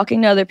you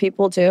talking to other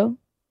people too?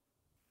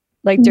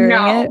 Like during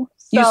it?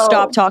 You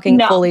stopped talking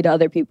fully to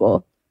other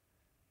people?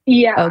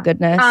 Yeah. Oh,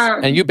 goodness.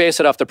 And you base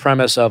it off the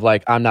premise of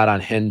like, I'm not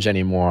on Hinge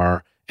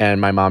anymore and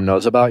my mom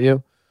knows about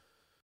you?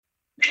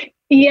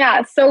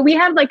 Yeah. So we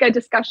had like a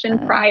discussion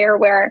prior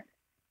where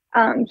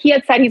he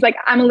had said, he's like,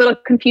 I'm a little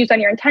confused on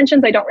your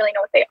intentions. I don't really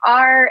know what they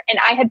are. And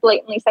I had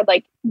blatantly said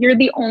like, you're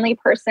the only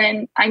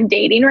person I'm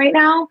dating right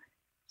now.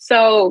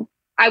 So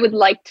I would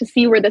like to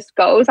see where this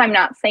goes. I'm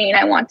not saying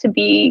I want to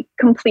be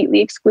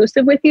completely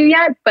exclusive with you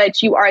yet,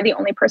 but you are the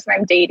only person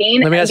I'm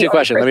dating. Let me ask you a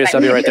question. Let me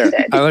stop you right there.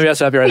 Let me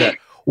stop you right there.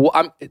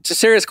 Well, it's a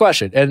serious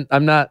question.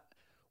 And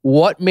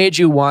what made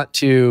you want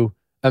to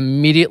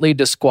immediately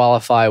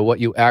disqualify what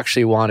you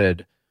actually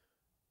wanted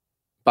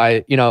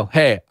by,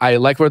 hey, I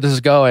like where this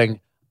is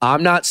going.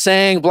 I'm not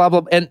saying blah,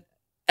 blah. And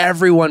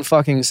everyone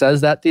fucking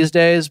says that these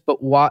days.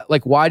 But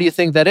why do you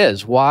think that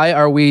is? Why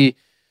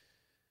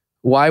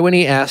when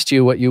he asked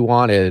you what you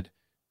wanted,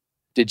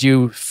 did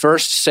you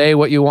first say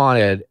what you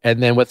wanted?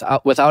 And then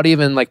without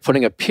even like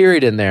putting a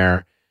period in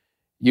there,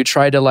 you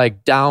tried to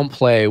like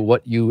downplay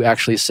what you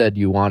actually said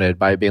you wanted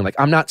by being like,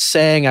 I'm not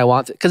saying I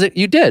want it. Because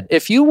you did.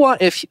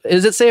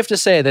 Is it safe to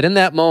say that in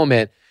that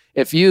moment,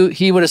 if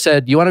he would have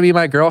said, you want to be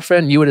my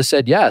girlfriend? You would have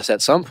said yes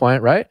at some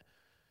point, right?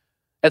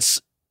 At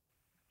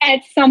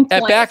some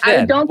point. Back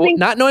then. I don't think,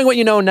 not knowing what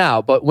you know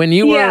now, but when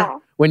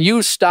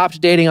you stopped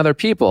dating other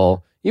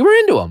people, you were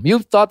into him. You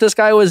thought this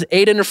guy was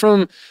Aiden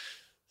from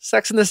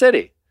Sex and the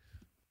City.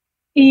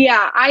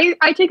 Yeah,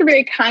 I take a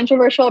very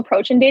controversial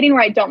approach in dating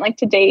where I don't like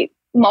to date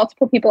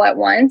multiple people at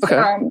once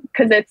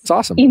because it's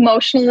awesome.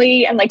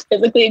 Emotionally and like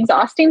physically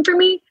exhausting for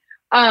me.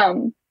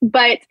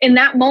 But in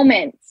that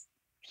moment,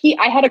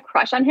 I had a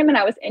crush on him and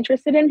I was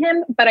interested in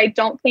him, but I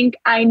don't think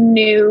I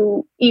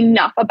knew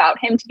enough about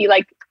him to be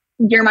like,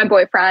 you're my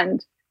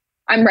boyfriend.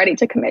 I'm ready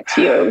to commit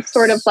to you.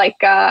 Sort of like,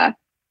 I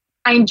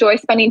enjoy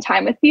spending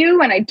time with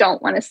you and I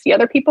don't want to see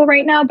other people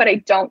right now, but I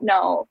don't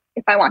know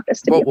if I want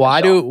this to be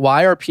official.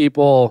 Why are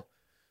people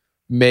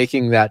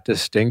making that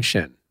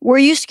distinction? Were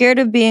you scared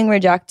of being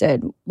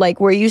rejected? Like,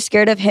 were you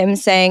scared of him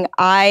saying,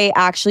 I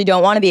actually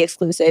don't want to be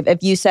exclusive?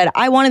 If you said,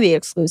 I want to be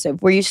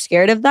exclusive, were you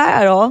scared of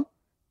that at all?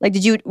 Like,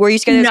 were you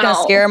scared it was going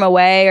to scare him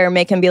away or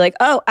make him be like,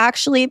 oh,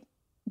 actually,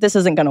 this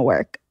isn't going to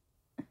work?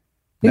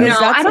 Because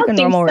that's I don't like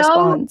a normal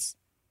response.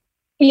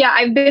 Yeah,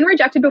 I've been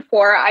rejected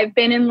before. I've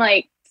been in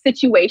like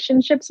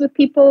situationships with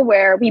people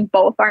where we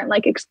both aren't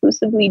like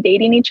exclusively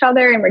dating each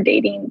other and we're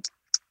dating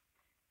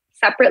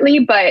separately,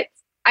 but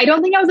I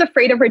don't think I was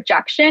afraid of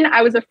rejection.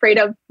 I was afraid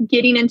of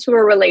getting into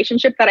a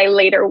relationship that I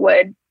later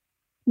would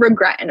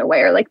regret in a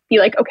way, or like be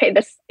like, okay,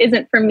 this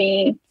isn't for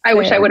me. I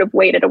wish I would have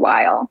waited a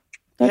while.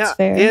 That's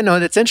fair. Yeah, no,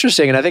 it's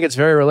interesting. And I think it's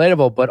very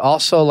relatable, but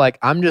also like,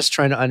 I'm just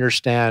trying to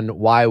understand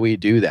why we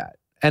do that.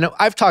 And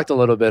I've talked a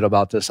little bit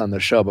about this on the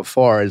show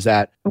before, is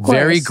that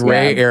very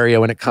gray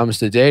area when it comes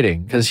to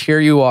dating. Because here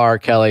you are,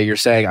 Kelly, you're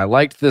saying, I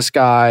liked this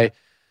guy.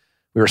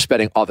 We were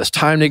spending all this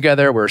time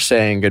together. We're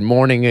saying good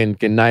morning and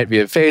good night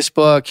via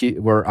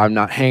Facebook. I'm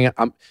not hanging.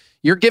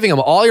 You're giving him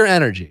all your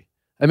energy.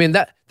 I mean,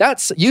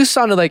 that's you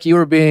sounded like you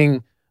were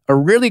being a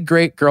really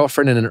great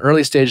girlfriend in an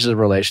early stages of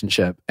a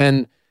relationship.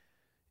 And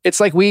it's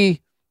like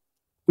we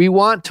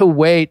want to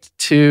wait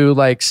to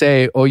like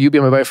say, oh, you be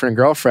my boyfriend and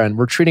girlfriend.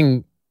 We're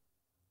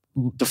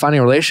defining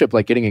a relationship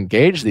like getting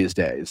engaged these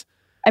days.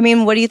 I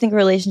mean, what do you think a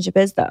relationship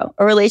is though?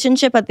 A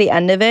relationship at the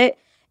end of it,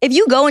 if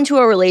you go into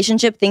a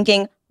relationship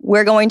thinking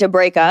we're going to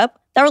break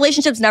up, that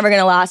relationship's never going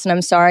to last. And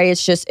I'm sorry,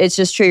 it's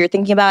just true. You're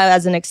thinking about it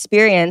as an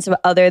experience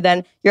other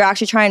than you're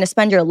actually trying to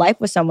spend your life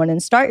with someone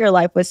and start your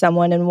life with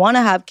someone and want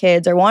to have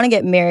kids or want to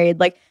get married.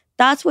 Like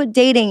that's what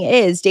dating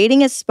is.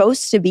 Dating is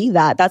supposed to be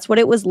that. That's what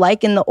it was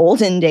like in the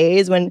olden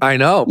days when I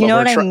know, but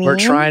I mean? We're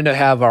trying to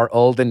have our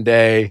olden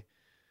day.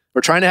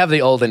 We're trying to have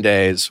the olden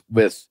days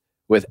with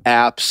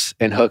apps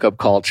and hookup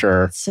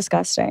culture. It's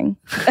disgusting.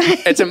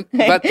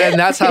 But then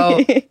that's how,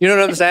 you know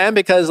what I'm saying?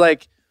 Because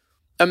like,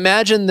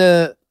 imagine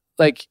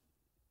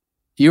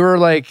you were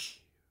like,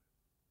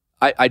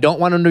 I don't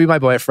want him to be my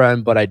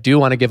boyfriend, but I do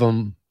want to give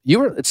him,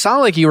 it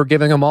sounded like you were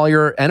giving him all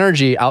your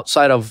energy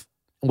outside of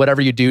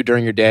whatever you do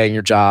during your day and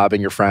your job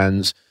and your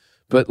friends.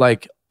 But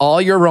like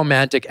all your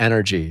romantic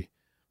energy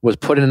was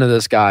put into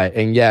this guy,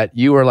 and yet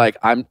you were like,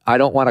 I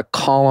don't want to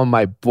call him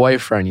my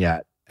boyfriend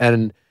yet.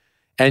 And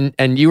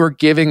you were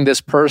giving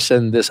this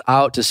person this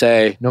out to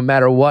say, no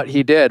matter what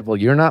he did, well,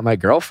 you're not my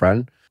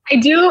girlfriend. I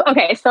do.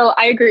 Okay. So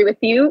I agree with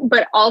you,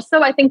 but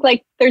also I think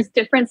like there's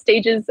different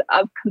stages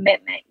of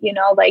commitment, you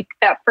know, like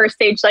that first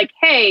stage, like,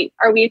 hey,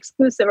 are we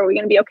exclusive? Are we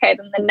going to be okay?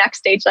 Then the next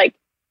stage, like,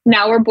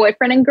 now we're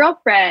boyfriend and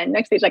girlfriend.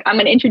 Next stage, like, I'm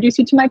going to introduce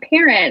you to my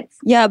parents.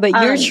 Yeah, but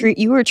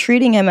you were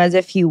treating him as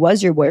if he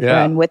was your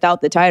boyfriend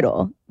without the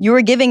title. You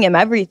were giving him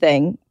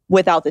everything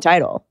without the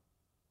title.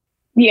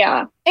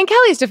 Yeah. In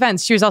Kelly's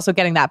defense, she was also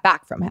getting that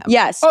back from him.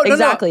 Yes,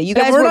 exactly. No. You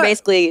guys were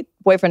basically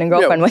boyfriend and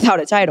girlfriend without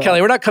a title.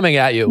 Kelly, we're not coming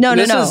at you. No.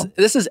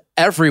 This is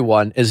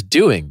everyone is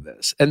doing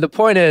this. And the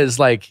point is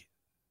like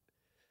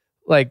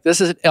this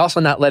is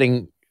also not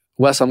letting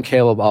Wesam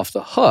Caleb off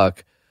the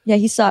hook. Yeah,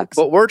 he sucks.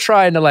 But we're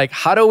trying to like,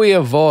 how do we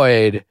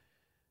avoid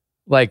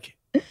like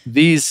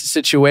these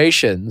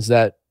situations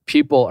that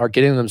people are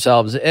getting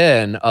themselves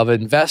in of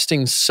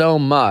investing so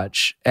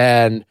much?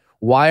 And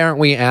why aren't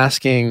we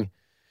asking,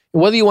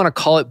 whether you want to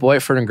call it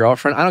boyfriend and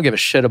girlfriend, I don't give a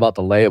shit about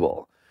the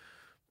label,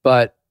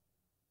 but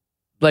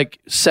like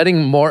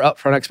setting more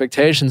upfront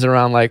expectations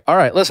around like, all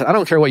right, listen, I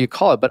don't care what you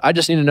call it, but I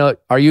just need to know,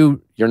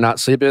 you're not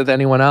sleeping with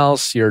anyone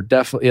else. You're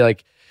definitely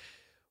like,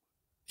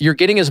 you're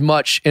getting as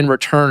much in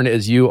return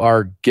as you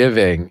are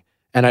giving.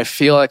 And I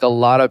feel like a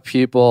lot of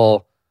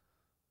people,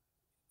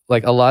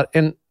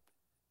 and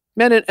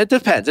man, it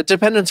depends. It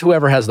depends on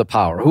whoever has the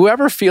power.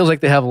 Whoever feels like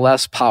they have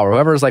less power,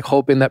 whoever is like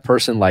hoping that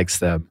person likes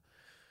them,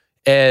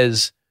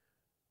 is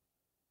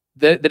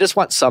they just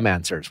want some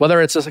answers.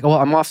 Whether it's just like, well,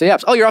 I'm off the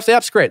apps. Oh, you're off the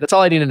apps? Great. That's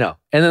all I need to know.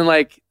 And then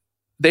like,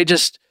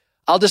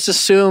 I'll just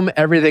assume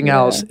everything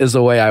else is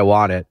the way I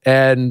want it.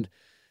 And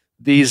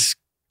these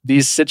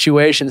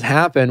situations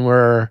happen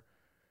where,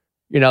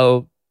 you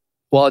know,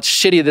 well, it's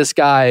shitty. This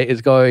guy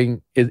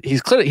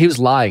he was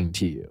lying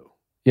to you,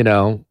 you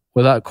know,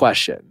 without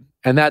question.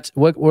 And that's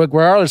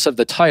regardless of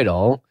the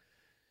title,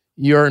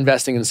 you're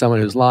investing in someone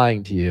who's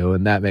lying to you,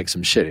 and that makes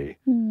them shitty.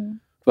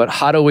 But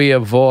how do we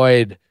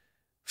avoid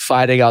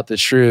finding out the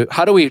truth?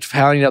 How do we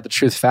find out the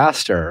truth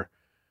faster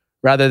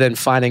rather than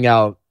finding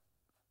out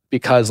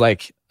because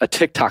like a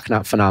TikTok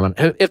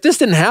phenomenon? If this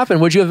didn't happen,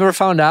 would you have ever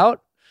found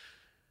out?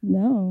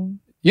 No.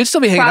 You'd still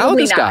be hanging out with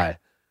this guy.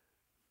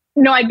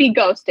 No, I'd be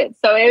ghosted.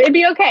 So it'd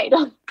be okay.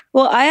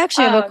 Well, I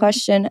actually have a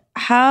question.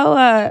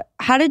 How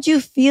did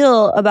you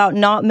feel about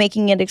not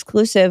making it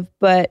exclusive?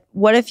 But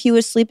what if he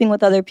was sleeping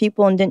with other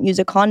people and didn't use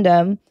a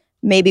condom?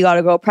 Maybe got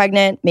a girl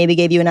pregnant, maybe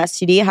gave you an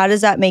STD. How does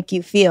that make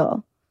you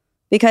feel?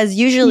 Because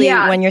usually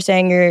when you're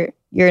saying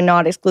you're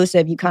not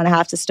exclusive, you kind of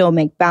have to still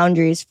make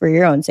boundaries for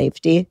your own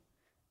safety.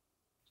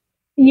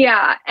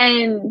 Yeah,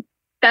 and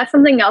that's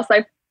something else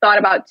I've thought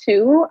about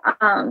too.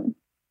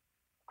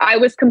 I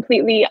was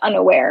completely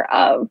unaware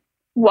of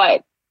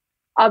what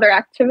other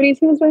activities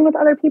he was doing with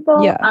other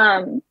people.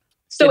 Yeah.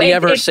 So did he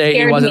ever say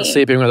he wasn't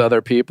sleeping with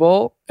other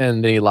people,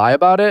 and did he lie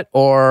about it?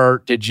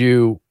 Or did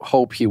you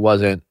hope he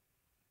wasn't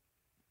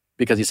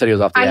because he said he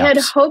was off the apps? I had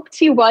hoped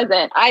he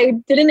wasn't. I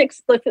didn't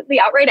explicitly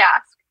outright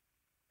ask,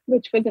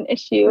 which was an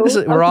issue.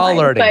 We're all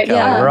learning,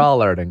 Kelly. We're all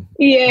learning.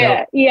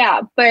 Yeah,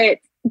 yeah. But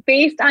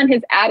based on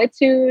his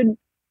attitude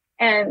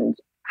and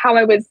how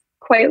I was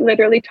quite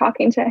literally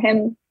talking to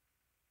him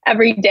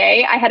every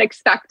day, I had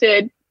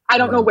expected, I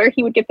don't know where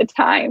he would get the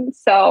time.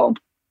 So,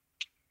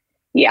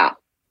 yeah.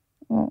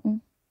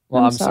 Well,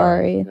 I'm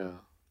sorry. Yeah.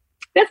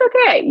 That's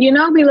okay. You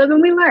know, we live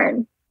and we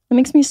learn. It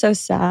makes me so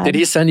sad. Did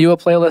he send you a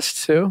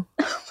playlist too?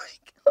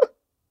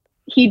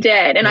 He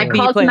did. And I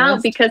called him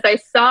out because I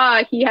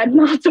saw he had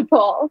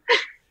multiple.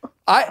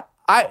 I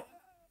what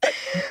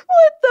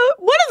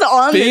is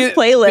on this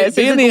playlist? Is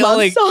it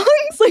love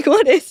songs? Like,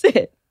 what is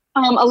it?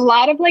 A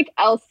lot of like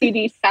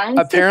LCD sound.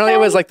 Apparently, it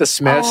was like the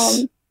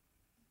Smiths,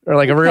 or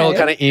like a real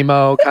kind of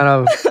emo kind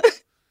of.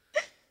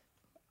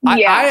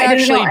 Yeah, I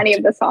didn't know any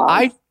of the songs.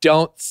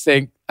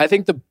 I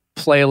think the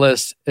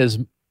playlist is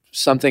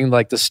something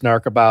like to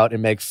snark about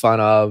and make fun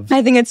of.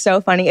 I think it's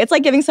so funny. It's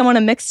like giving someone a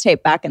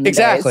mixtape back in the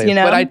days, you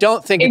know? But I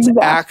don't think it's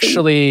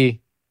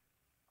actually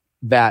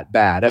that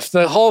bad. If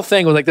the whole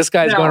thing was like this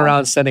guy's going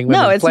around sending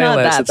women playlists, not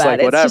that it's bad.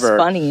 like whatever. It's just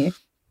funny.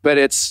 But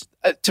it's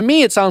to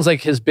me, it sounds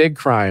like his big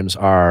crimes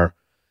are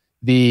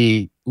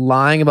the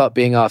lying about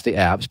being off the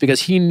apps,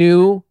 because he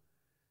knew.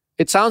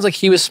 It sounds like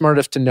he was smart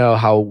enough to know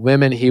how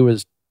women he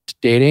was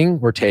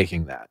dating were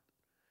taking that.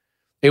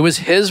 It was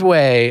his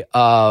way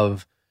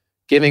of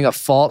giving a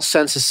false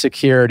sense of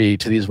security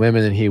to these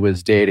women that he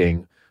was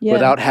dating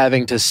without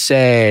having to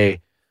say,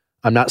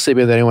 I'm not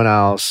sleeping with anyone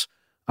else.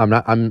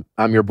 I'm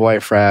your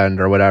boyfriend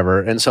or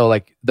whatever. And so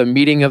like the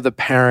meeting of the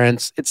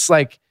parents, it's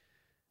like,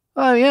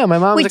 oh yeah, my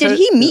mom. Wait, did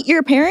he meet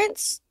your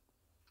parents?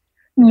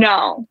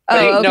 No.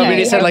 No, but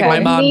he said like my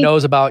mom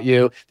knows about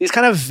you. These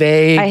kind of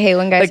vague. I hate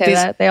when guys say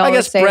that. They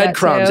always say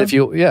breadcrumbs. That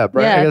too. They're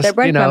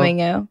breadcrumbing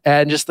you.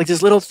 And just like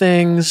these little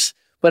things.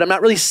 But I'm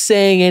not really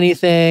saying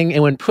anything.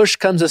 And when push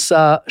comes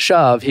to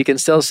shove, he can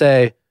still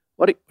say,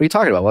 what are you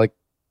talking about? Well, like,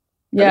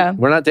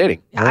 we're not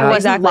dating. I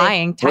wasn't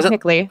lying,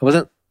 technically.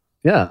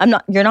 I'm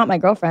not, you're not my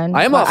girlfriend.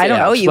 I am off the apps,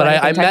 don't owe you but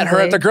anything, I met her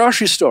at the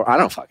grocery store. I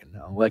don't fucking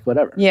know. Like,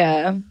 whatever.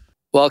 Yeah.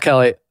 Well,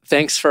 Kelly,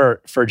 thanks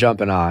for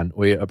jumping on.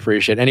 We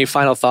appreciate it. Any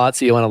final thoughts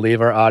that you want to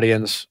leave our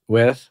audience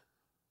with?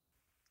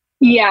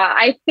 Yeah,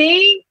 I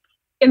think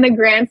in the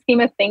grand scheme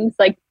of things,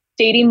 like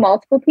dating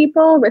multiple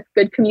people with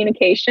good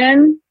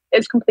communication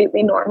is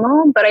completely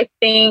normal. But I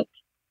think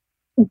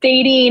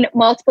dating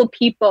multiple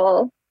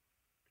people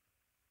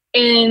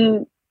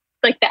in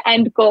like the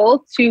end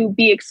goal to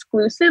be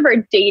exclusive, or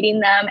dating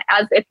them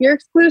as if you're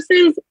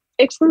exclusive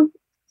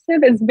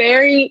is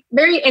very,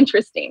 very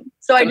interesting.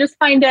 So I just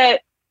find it.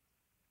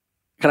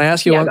 Can I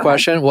ask you one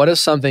question? What is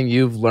something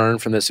you've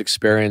learned from this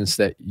experience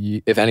that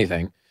you, if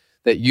anything,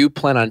 that you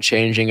plan on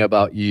changing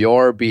about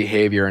your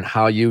behavior and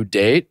how you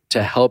date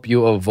to help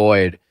you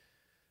avoid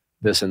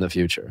this in the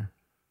future?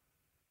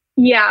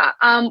 Yeah.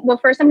 Well,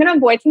 first, I'm going to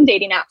avoid some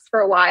dating apps for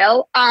a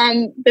while.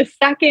 The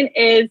second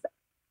is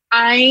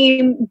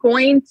I'm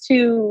going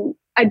to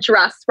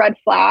address red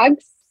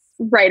flags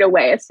right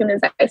away as soon as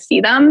I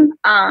see them,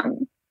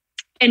 and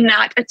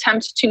not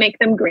attempt to make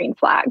them green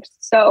flags.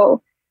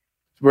 So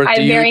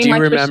do you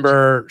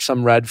remember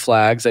some red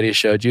flags that he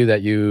showed you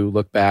that you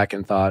look back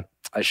and thought,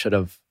 I should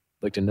have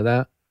looked into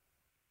that?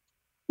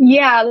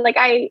 Yeah. Like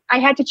I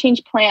had to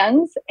change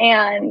plans,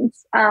 and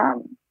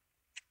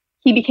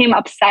he became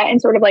upset and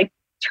sort of like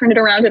turned it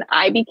around, and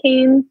I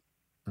became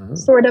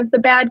sort of the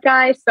bad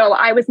guy. So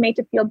I was made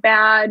to feel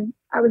bad.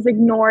 I was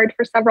ignored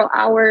for several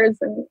hours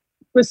and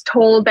was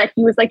told that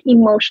he was like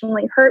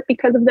emotionally hurt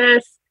because of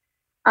this,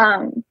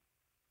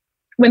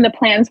 when the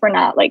plans were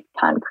not like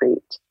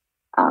concrete.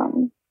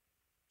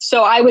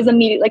 So I was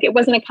immediately like, it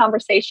wasn't a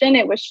conversation.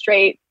 It was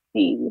straight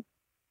the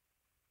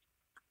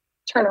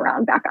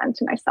turnaround back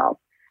onto myself.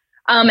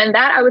 And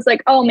that I was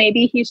like, oh,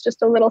 maybe he's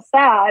just a little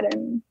sad.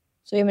 And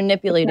so he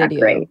manipulated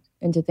you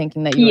into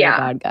thinking that you were a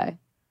bad guy.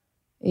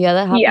 Yeah,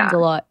 that happens a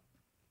lot.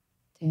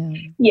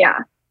 Damn. Yeah.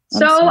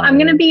 I'm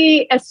going to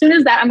be, as soon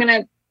as that, I'm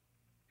going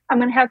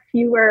to have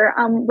fewer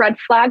red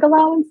flag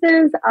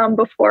allowances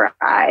before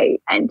I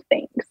end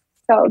things.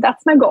 So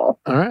that's my goal.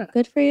 All right.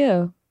 Good for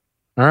you.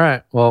 All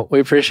right. Well, we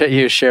appreciate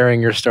you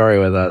sharing your story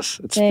with us.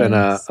 It's been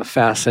a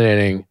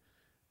fascinating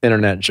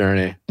internet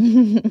journey.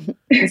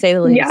 To say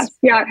the least.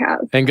 Yeah, it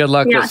has. And good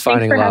luck with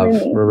finding love.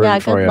 We're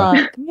rooting for you. Good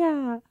luck.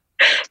 Yeah.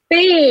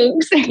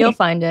 Thanks. You'll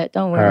find it.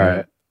 Don't worry. All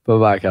right.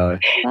 Bye-bye, Kelly.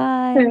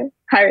 Bye.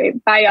 All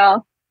right. Bye,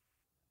 y'all.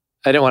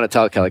 I didn't want to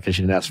tell Kelly because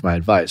she didn't ask for my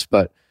advice,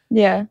 but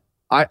yeah,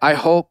 I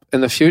hope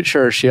in the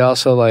future she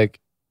also like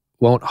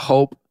won't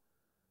hope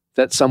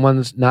that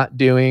someone's not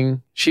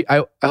doing.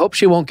 I hope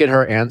she won't get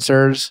her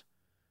answers.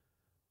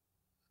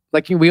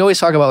 Like we always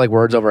talk about like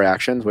words over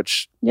actions,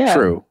 which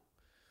true.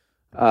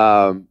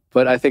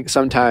 But I think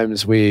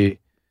sometimes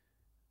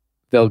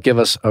they'll give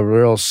us a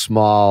real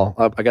small,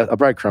 a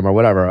breadcrumb or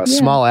whatever, a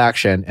small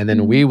action, and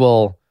then we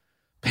will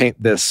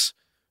paint this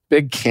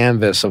big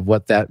canvas of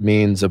what that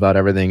means about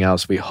everything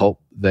else we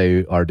hope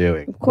they are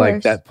doing.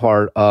 Like that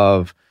part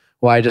of,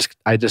 well,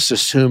 I just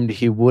assumed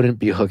he wouldn't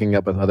be hooking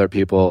up with other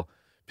people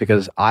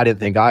because I didn't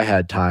think I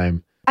had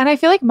time. And I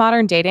feel like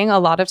modern dating a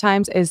lot of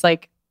times is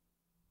like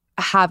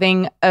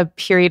having a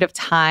period of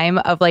time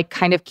of like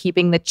kind of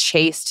keeping the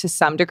chase to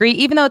some degree,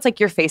 even though it's like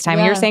you're FaceTiming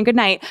and you're saying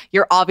goodnight,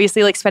 you're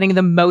obviously like spending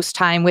the most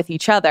time with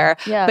each other.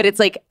 Yeah. But it's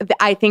like,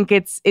 I think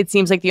it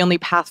seems like the only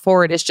path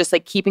forward is just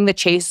like keeping the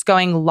chase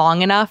going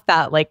long enough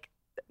that like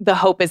the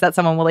hope is that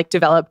someone will like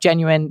develop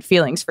genuine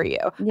feelings for you.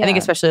 Yeah. I think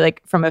especially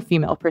like from a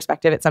female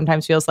perspective, it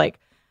sometimes feels like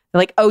they're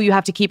like, oh, you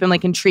have to keep him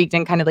like intrigued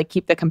and kind of like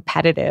keep the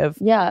competitive.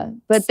 Yeah,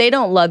 but they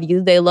don't love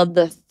you. They love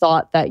the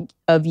thought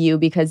of you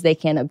because they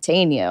can't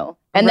obtain you.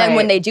 And then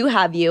when they do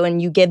have you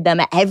and you give them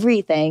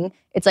everything,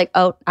 it's like,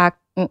 oh,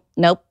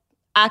 nope.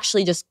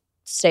 Actually, just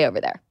stay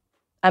over there.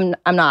 I'm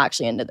not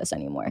actually into this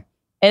anymore.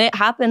 And it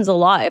happens a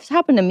lot. It's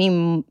happened to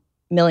me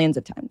millions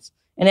of times.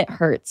 And it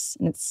hurts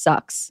and it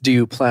sucks. Do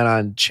you plan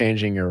on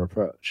changing your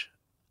approach?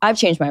 I've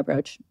changed my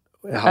approach.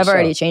 How I've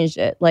already changed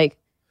it. Like,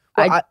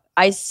 Well,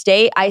 I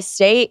stay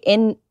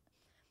in.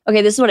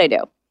 Okay, this is what I do.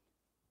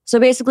 So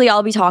basically,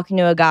 I'll be talking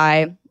to a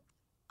guy.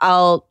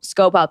 I'll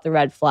scope out the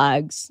red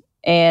flags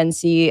and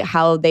see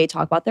how they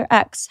talk about their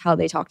ex, how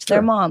they talk to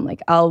their mom.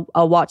 Like, I'll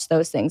watch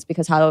those things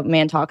because how a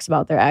man talks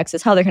about their ex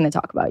is how they're going to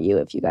talk about you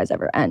if you guys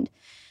ever end.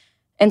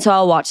 And so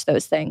I'll watch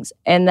those things.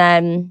 And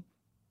then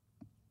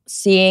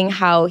seeing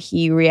how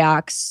he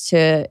reacts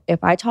to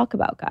if I talk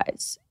about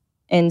guys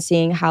and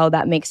seeing how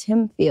that makes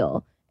him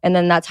feel. And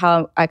then that's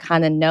how I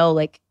kind of know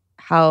like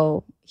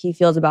how he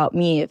feels about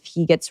me, if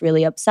he gets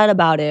really upset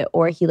about it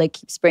or he like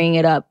keeps bringing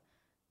it up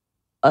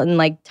in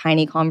like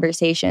tiny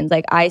conversations.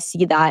 Like I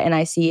see that and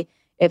I see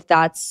if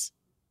that's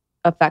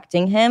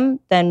affecting him,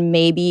 then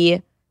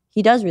maybe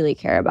he does really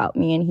care about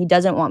me and he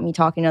doesn't want me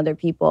talking to other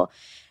people.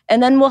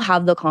 And then we'll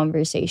have the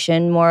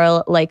conversation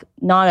more like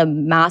not a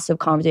massive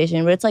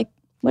conversation, but it's like,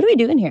 what are we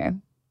doing here?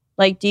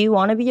 Like, do you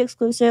want to be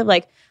exclusive?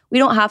 Like, we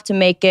don't have to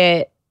make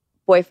it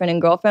boyfriend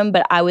and girlfriend,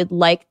 but I would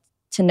like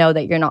to know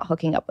that you're not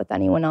hooking up with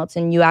anyone else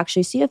and you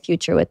actually see a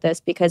future with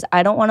this because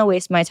I don't want to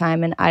waste my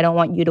time and I don't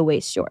want you to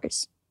waste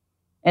yours.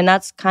 And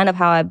that's kind of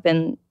how I've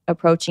been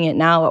approaching it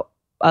now,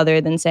 other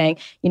than saying,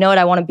 you know what,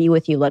 I want to be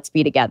with you. Let's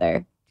be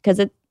together. Because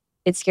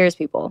it scares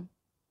people.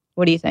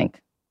 What do you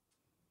think?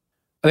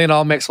 I think it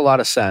all makes a lot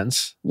of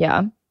sense.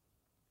 Yeah.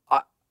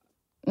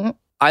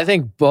 I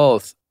think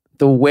both.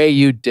 The way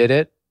you did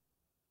it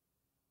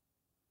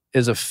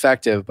is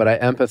effective, but I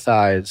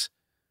empathize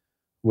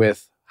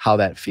with how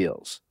that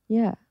feels.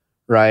 Yeah.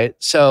 Right?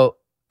 So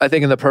I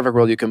think in the perfect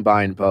world, you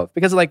combine both.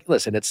 Because like,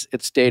 listen,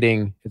 it's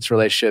dating, it's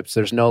relationships.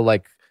 There's no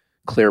like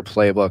clear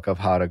playbook of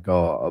how to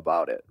go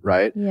about it,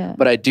 right? Yeah.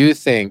 But I do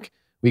think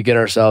we get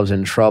ourselves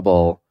in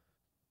trouble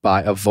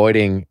by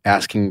avoiding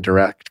asking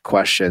direct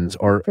questions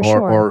or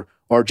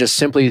just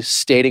simply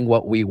stating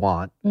what we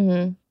want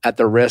at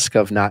the risk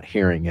of not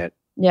hearing it.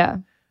 Yeah.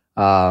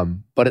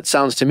 But it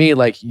sounds to me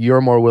like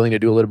you're more willing to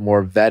do a little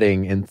more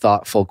vetting and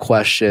thoughtful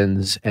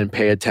questions and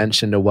pay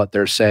attention to what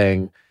they're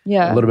saying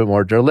a little bit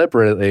more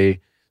deliberately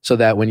so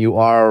that when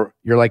you're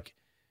like,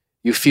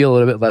 you feel a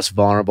little bit less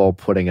vulnerable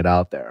putting it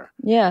out there.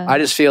 Yeah. I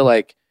just feel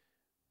like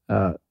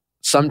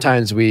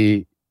sometimes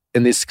we,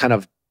 in this kind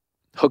of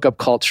hookup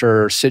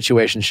culture,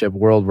 situationship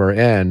world we're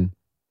in,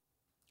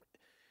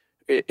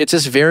 it's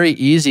just very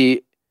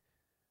easy.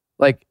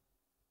 Like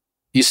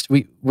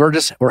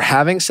we're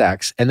having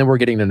sex and then we're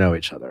getting to know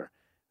each other.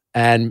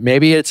 And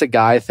maybe it's a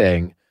guy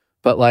thing,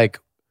 but like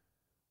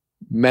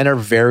men are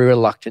very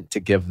reluctant to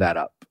give that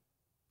up.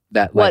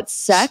 That like,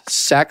 sex?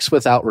 Sex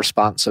without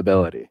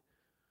responsibility.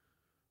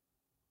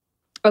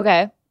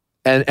 Okay.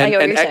 And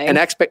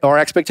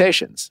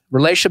expectations.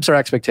 Relationships are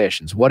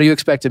expectations. What do you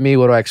expect of me?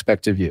 What do I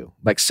expect of you?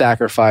 Like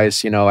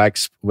sacrifice, I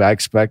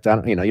expect,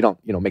 you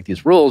don't make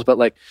these rules, but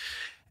like,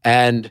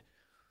 and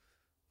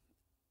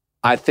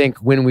I think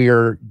when we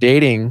are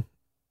dating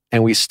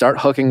and we start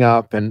hooking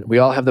up and we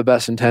all have the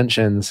best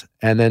intentions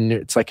and then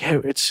it's like, hey,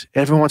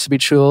 everyone wants to be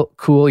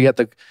cool. Yet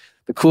the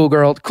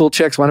cool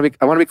chicks I want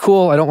to be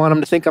cool. I don't want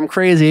them to think I'm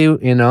crazy. A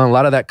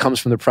lot of that comes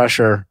from the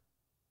pressure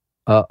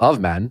of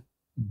men.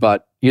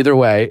 But either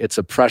way, it's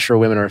a pressure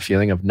women are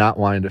feeling of not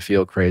wanting to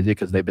feel crazy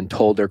because they've been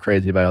told they're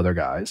crazy by other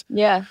guys.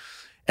 Yeah.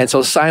 And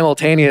so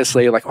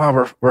simultaneously, like,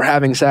 oh, we're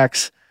having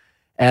sex.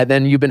 And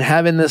then you've been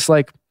having this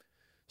like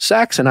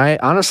sex. And I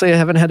honestly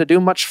haven't had to do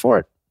much for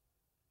it.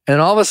 And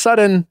all of a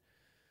sudden,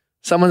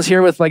 someone's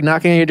here with like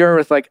knocking on your door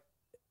with like,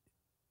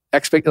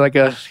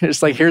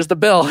 it's like, here's the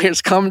bill.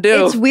 Here's come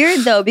due. It's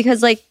weird though,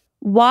 because like,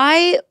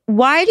 why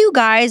do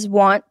guys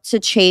want to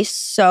chase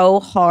so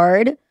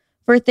hard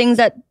for things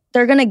that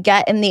they're going to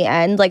get in the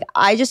end? Like,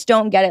 I just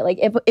don't get it. Like,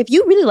 if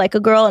you really like a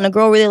girl and a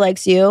girl really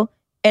likes you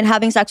and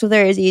having sex with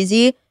her is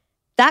easy,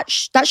 that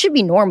should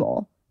be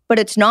normal. But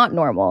it's not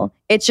normal.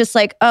 It's just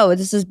like, oh,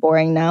 this is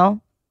boring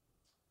now.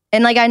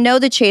 And like, I know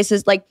the chase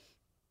is like,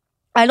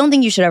 I don't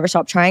think you should ever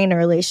stop trying in a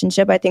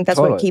relationship. I think that's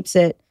what keeps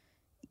it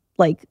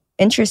like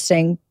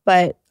interesting.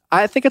 But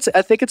I think it's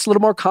a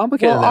little more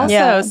complicated. Well,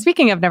 also,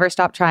 speaking of never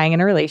stop trying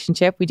in a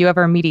relationship, we do have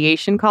our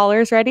mediation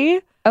callers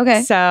ready.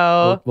 Okay.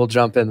 So we'll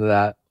jump into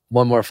that.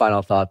 One more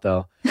final thought,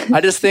 though.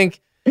 I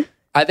think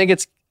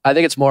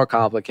it's more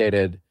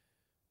complicated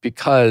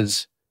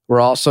because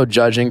we're also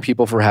judging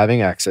people for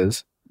having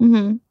exes.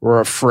 Mm-hmm. We're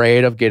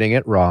afraid of getting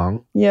it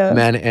wrong. Yeah,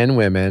 men and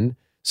women.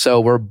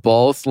 So we're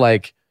both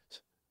like,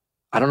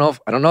 I don't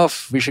know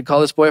if we should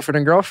call this boyfriend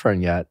and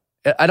girlfriend yet.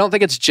 I don't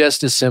think it's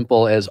just as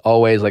simple as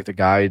always like the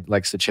guy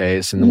likes to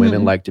chase and the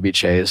women like to be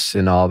chased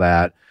and all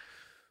that.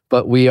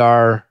 But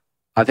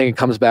I think it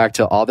comes back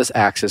to all this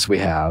access we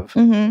have.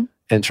 Mm-hmm.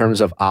 In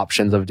terms of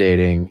options of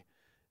dating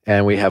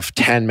and we have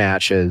 10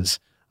 matches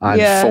on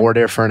Yeah. 4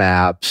 different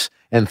apps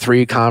and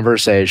 3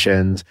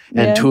 conversations,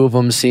 and Yeah. 2 of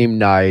them seem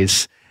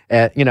nice.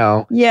 And,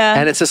 Yeah.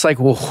 and it's just like,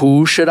 well,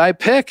 who should I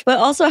pick? But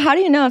also, how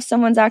do you know if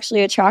someone's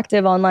actually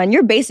attractive online?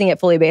 You're basing it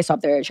fully based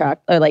off their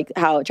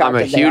how attractive I'm a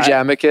they huge are.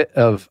 advocate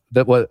of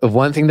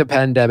one thing the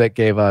pandemic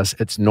gave us.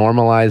 It's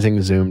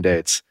normalizing Zoom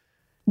dates.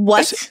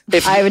 What?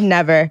 If- I would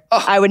never.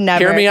 I would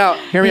never. Hear me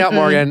out,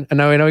 Morgan.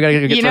 And I know we got to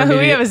get You to know our who we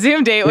media- have a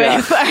Zoom date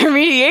with? Our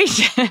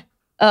mediation.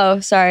 Oh,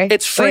 sorry.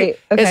 It's free. Wait,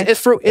 okay. It's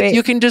free. Wait.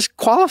 You can just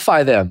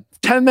qualify them.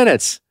 10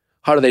 minutes.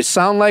 How do they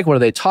sound like? What do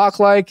they talk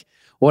like?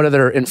 What are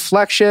their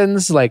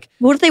inflections? Like,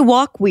 What if they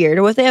walk weird?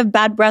 Or what if they have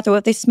bad breath? Or what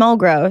if they smell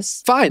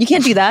gross? Fine. You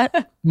can't do that.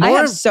 I More-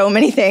 have so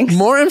many things.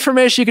 more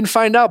information you can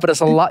find out, but it's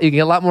a lot. You can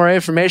get a lot more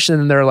information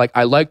than they're like,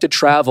 I like to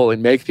travel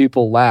and make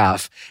people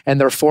laugh. And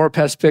their 4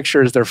 best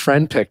pictures their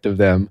friend picked of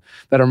them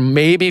that are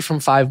maybe from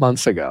 5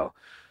 months ago.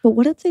 But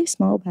what if they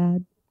smell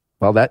bad?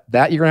 Well, that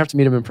you're going to have to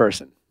meet them in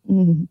person.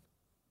 Mm.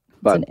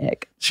 But- It's an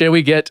ick. Should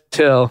we get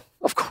till,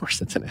 of course,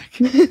 it's an ick.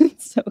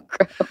 It's so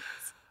gross.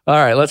 All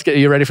right, let's get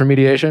you ready for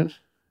mediation.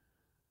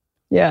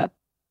 Yeah.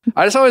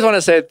 I just always want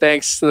to say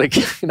thanks. Like,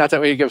 not that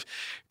we give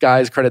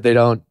guys credit they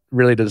don't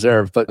really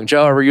deserve, but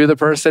Joe, were you the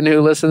person who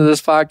listened to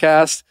this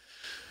podcast?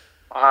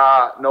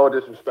 No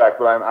disrespect,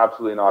 but I'm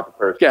absolutely not the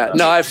person. Yeah,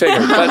 no, I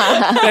figured. But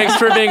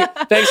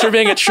thanks for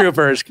being a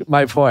trooper. Is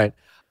my point.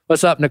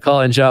 What's up, Nicole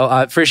and Joe?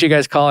 I appreciate you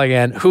guys calling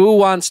in. Who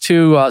wants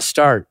to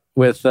start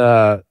with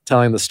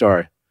telling the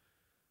story?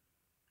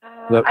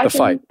 The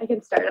fight. I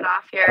can start it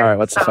off here. All right,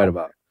 what's the fight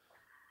about?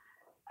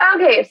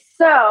 Okay,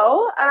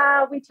 so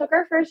we took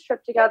our first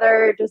trip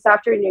together just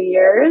after New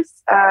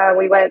Year's.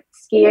 We went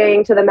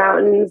skiing to the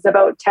mountains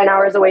about 10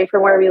 hours away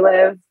from where we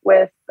live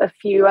with a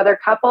few other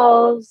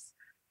couples.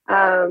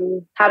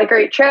 Had a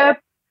great trip,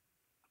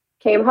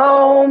 came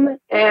home,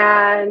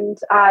 and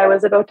I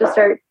was about to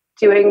start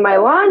doing my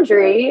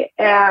laundry,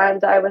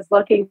 and I was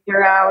looking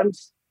around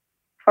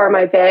for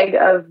my bag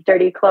of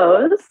dirty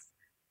clothes,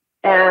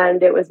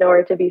 and it was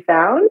nowhere to be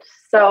found.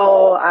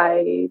 So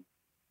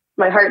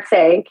my heart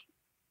sank.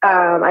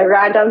 I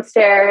ran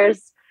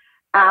downstairs,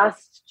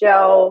 asked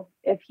Joe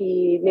if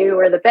he knew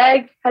where the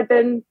bag had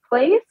been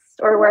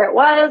placed or where it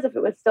was, if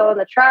it was still in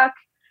the truck.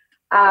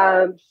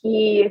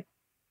 He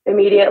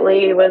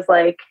immediately was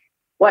like,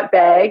 "What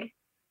bag?"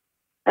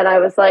 And I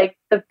was like,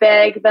 "The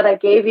bag that I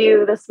gave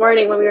you this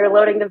morning when we were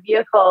loading the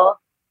vehicle.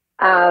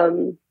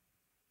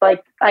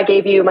 Like, I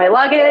gave you my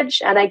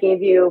luggage and I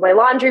gave you my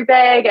laundry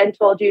bag and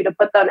told you to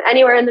put them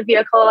anywhere in the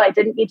vehicle. I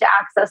didn't need to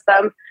access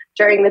them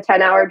during the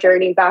 10-hour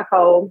journey back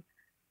home."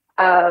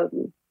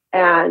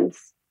 And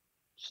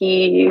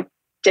he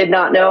did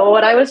not know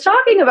what I was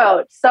talking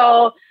about.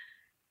 So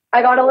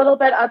I got a little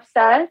bit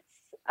upset,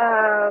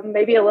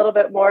 maybe a little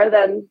bit more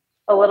than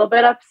a little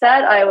bit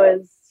upset. I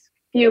was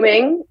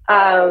fuming.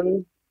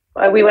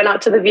 We went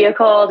out to the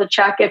vehicle to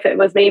check if it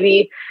was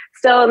maybe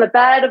still in the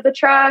bed of the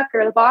truck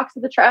or the box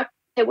of the truck.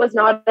 It was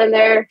not in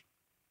there,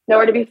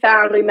 nowhere to be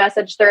found. We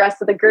messaged the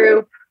rest of the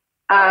group,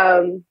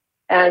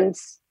 and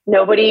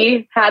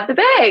nobody had the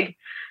bag.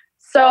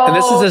 So, And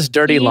this is this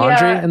dirty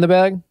laundry in the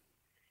bag?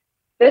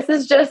 This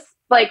is just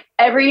like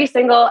every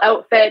single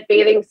outfit,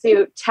 bathing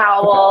suit,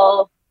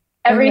 towel,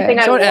 everything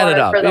I So it added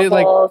wore up. for the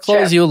Like whole clothes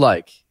trip. you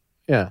like.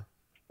 Yeah.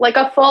 Like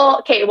a full,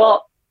 okay,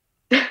 well,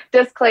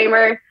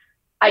 disclaimer,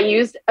 I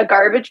used a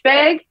garbage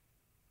bag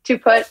to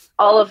put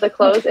all of the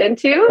clothes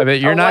into. I mean,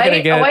 you're not going to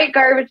a get white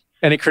garbage.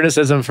 any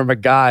criticism from a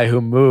guy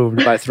who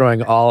moved by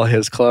throwing all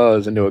his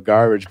clothes into a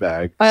garbage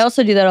bag. I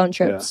also do that on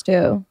trips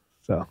too.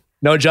 So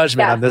no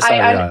judgment Yeah, on this side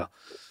of the aisle.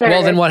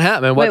 Well, then what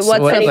happened? Wait,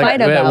 what's the fight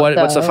about,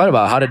 what's the though? fight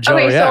about? How did Joe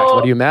Okay, react? so-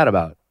 What are you mad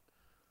about?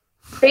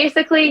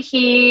 Basically,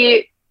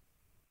 he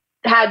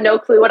had no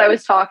clue what I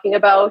was talking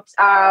about.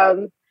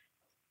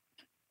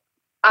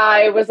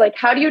 I was like,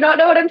 "How do you not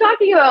know what I'm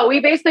talking about?"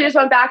 We basically just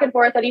went back and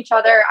forth at each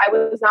other. I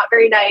was not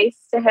very nice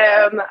to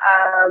him,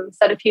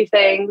 said a few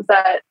things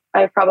that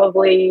I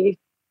probably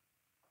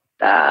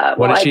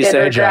What did I she did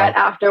say, regret Joe?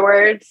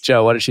 afterwards.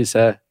 Joe, what did she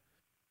say?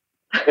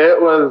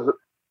 It was,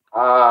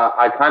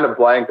 I kind of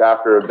blanked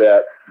after a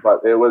bit,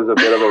 but it was a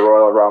bit of a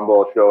Royal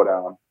Rumble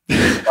showdown.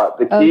 But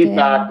the key Okay.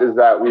 fact is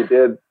that we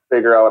did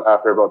figure out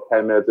after about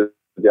 10 minutes of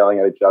yelling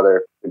at each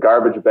other, the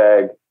garbage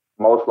bag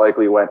most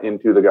likely went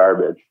into the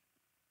garbage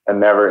and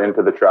never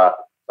into the truck.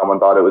 Someone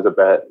thought it was a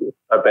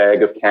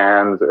bag of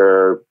cans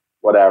or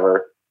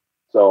whatever.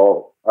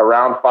 So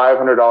around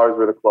 $500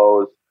 worth of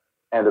clothes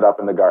ended up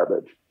in the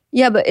garbage.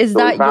 Yeah, but is So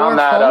that we found your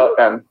that fault?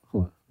 out,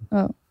 and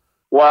Oh.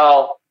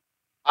 well,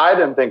 I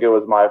didn't think it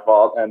was my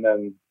fault, and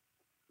then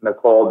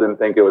Nicole didn't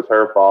think it was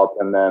her fault,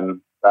 and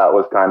then that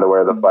was kind of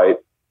where the fight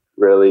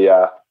really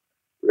got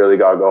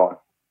going.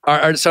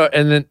 So,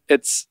 and then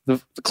it's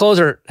the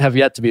clothes have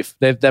yet to be.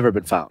 They've never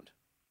been found.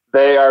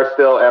 They are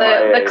still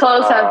MIA. The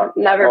clothes have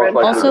never most been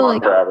likely Also, gone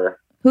like- forever.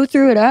 Who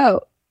threw it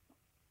out?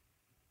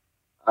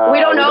 We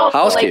don't know.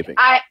 Housekeeping.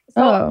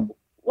 Oh.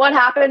 What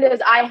happened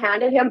is I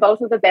handed him both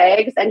of the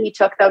bags and he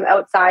took them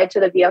outside to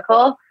the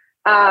vehicle.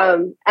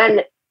 And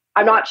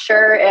I'm not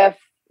sure if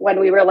when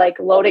we were like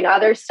loading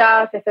other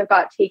stuff, if it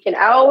got taken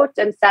out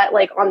and set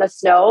like on the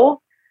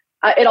snow,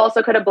 it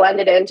also could have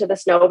blended into the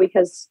snow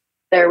because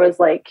there was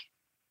like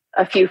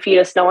a few feet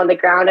of snow on the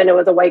ground and it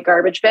was a white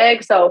garbage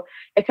bag. So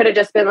it could have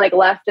just been like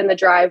left in the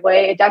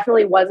driveway. It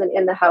definitely wasn't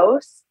in the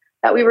house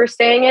that we were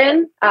staying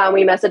in.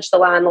 We messaged the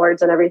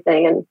landlords and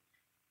everything and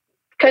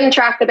couldn't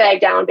track the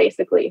bag down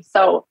basically.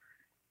 So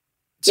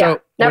when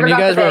you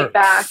guys were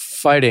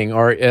fighting,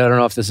 or I don't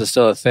know if this is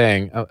still a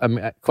thing,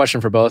 a question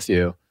for both of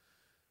you.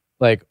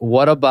 Like,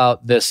 what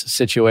about this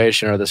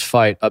situation or this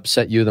fight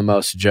upset you the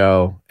most,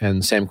 Joe?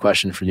 And same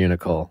question for you,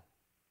 Nicole.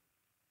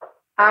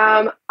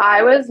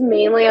 I was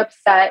mainly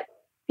upset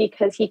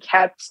because he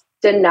kept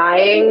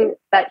denying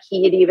that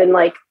he had even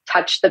like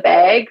touched the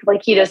bag.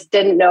 Like he just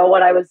didn't know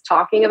what I was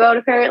talking about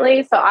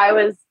apparently. So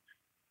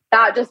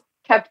that just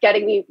kept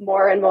getting me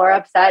more and more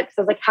upset because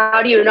I was like,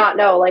 how do you not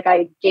know? Like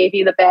I gave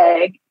you the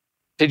bag.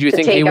 Did you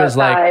think he was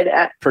like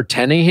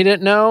pretending he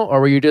didn't know,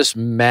 or were you just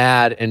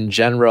mad in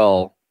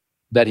general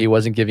that he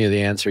wasn't giving you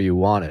the answer you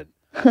wanted?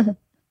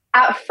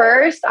 At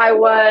first, I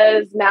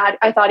was mad.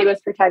 I thought he was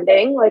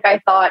pretending. Like, I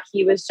thought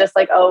he was just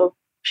like, oh,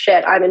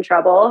 shit, I'm in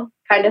trouble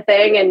kind of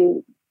thing.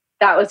 And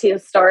that was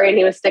his story and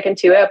he was sticking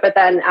to it. But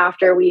then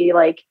after we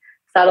like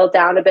settled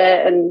down a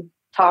bit and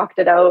talked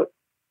it out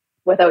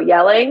without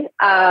yelling,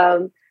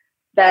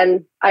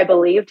 then I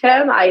believed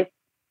him. I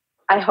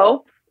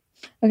hope.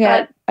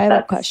 Okay, I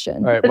have a question.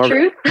 All right, the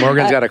truth.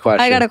 Morgan's got a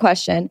question. I got a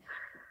question.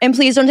 And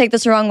please don't take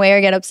this the wrong way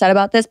or get upset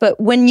about this, but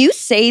when you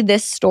say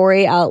this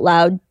story out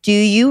loud, do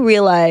you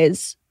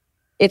realize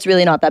it's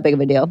really not that big of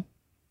a deal?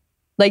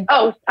 Like,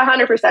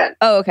 100%.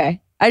 Oh, okay.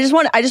 I just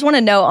want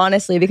to know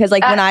honestly, because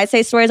like when I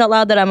say stories out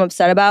loud that I'm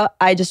upset about,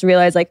 I just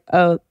realize like,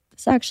 oh,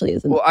 this actually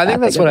isn't. Well, I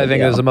think that's what I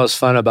think is the most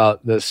fun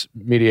about this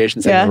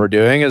mediation thing that we're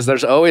doing is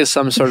there's always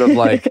some sort of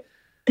like,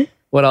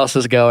 what else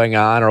is going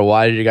on, or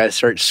why did you guys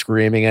start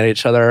screaming at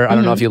each other? I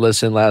don't know if you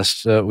listened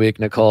last week,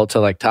 Nicole, to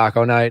like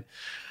taco night.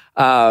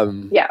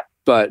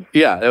 But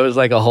yeah, it was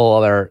like a whole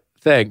other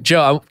thing.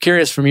 Joe, I'm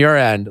curious from your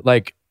end,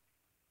 like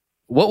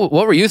what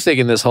were you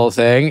thinking this whole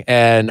thing,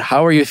 and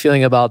how are you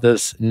feeling about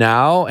this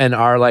now? And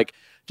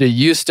do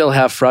you still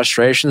have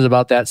frustrations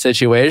about that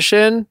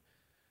situation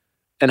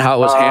and how it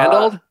was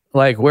handled?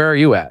 Like, where are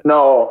you at?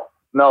 No,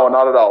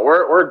 not at all.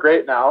 We're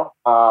great now.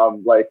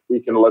 Like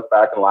we can look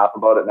back and laugh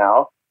about it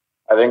now.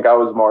 I think I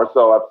was more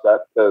so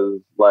upset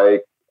because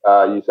like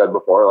you said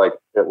before, like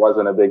it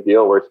wasn't a big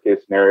deal. Worst case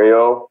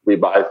scenario, we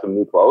buy some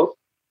new clothes,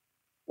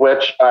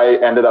 which I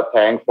ended up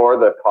paying for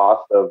the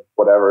cost of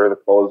whatever the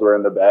clothes were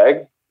in the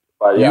bag.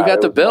 But yeah, you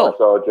got the bill.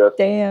 So just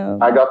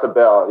damn, I got the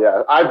bill.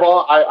 Yeah,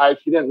 I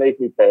she didn't make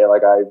me pay.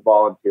 Like I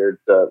volunteered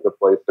to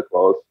replace the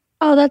clothes.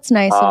 Oh, that's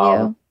nice of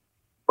you.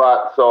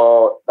 But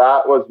so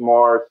that was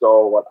more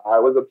so what I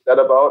was upset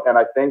about, and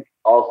I think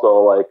also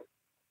like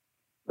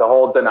the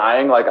whole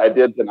denying. Like I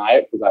did deny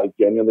it because I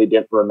genuinely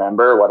didn't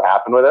remember what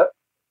happened with it.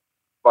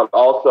 But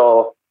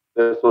also,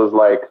 this was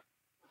like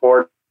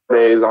 4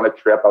 days on a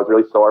trip. I was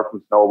really sore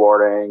from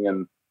snowboarding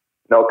and,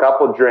 a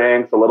couple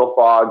drinks, a little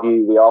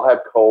foggy. We all had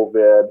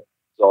COVID.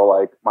 So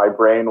like my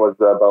brain was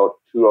about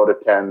 2 out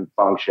of 10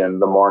 function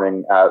the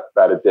morning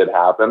that it did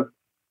happen.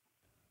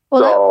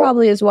 Well, that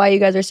probably is why you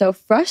guys are so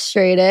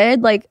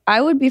frustrated. Like I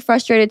would be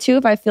frustrated too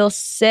if I feel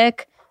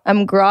sick,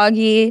 I'm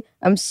groggy,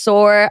 I'm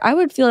sore. I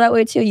would feel that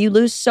way too. You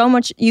lose so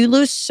much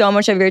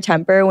of your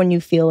temper when you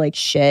feel like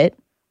shit.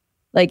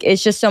 Like,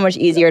 it's just so much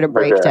easier to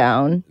break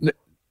down.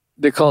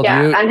 Nicole,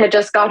 and had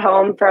just got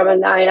home from a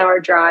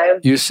 9-hour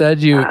drive. You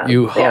said you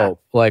hope. Yeah.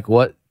 Like,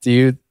 what do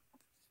you...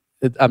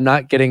 I'm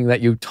not getting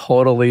that you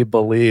totally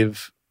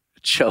believe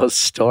Joe's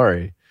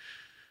story.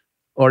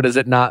 Or does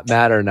it not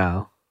matter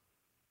now?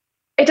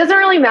 It doesn't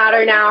really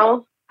matter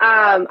now.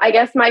 I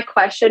guess my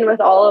question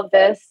with all of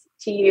this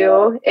to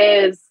you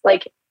is,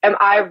 like, am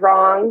I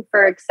wrong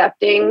for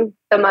accepting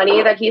the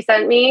money that he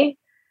sent me?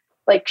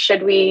 Like,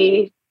 should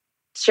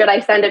I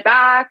send it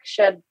back?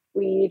 Should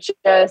we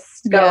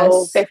just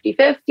go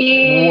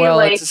 50-50? Well,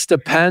 it just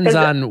depends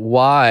on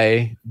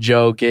why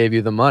Joe gave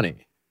you the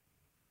money.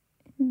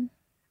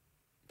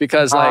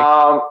 Because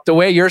like the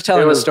way you're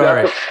telling the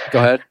story, go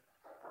ahead.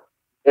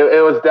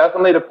 It was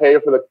definitely to pay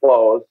for the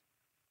clothes.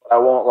 I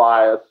won't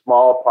lie. A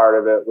small part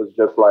of it was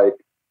just like,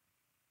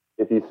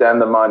 if you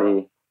send the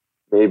money,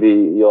 maybe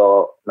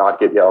you'll not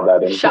get yelled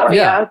at anymore.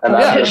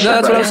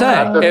 That's what I'm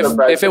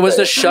saying. If it was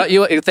to shut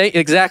you,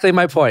 exactly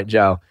my point,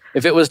 Joe.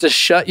 If it was to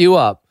shut you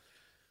up,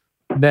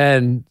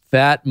 then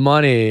that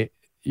money,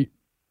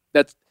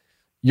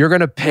 you're going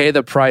to pay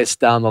the price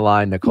down the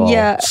line, Nicole,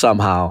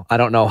 somehow. I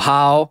don't know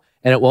how,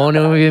 and it won't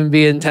even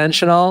be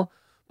intentional,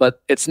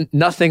 but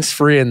nothing's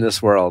free in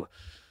this world.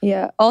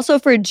 Yeah. Also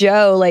for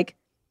Joe, like,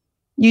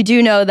 you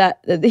do know that,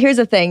 here's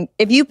the thing.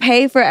 If you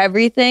pay for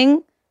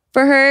everything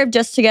for her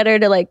just to get her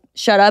to like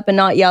shut up and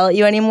not yell at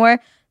you anymore,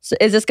 so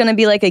is this going to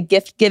be like a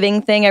gift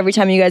giving thing every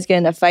time you guys get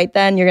in a fight?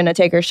 Then you're going to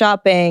take her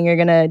shopping, you're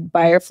going to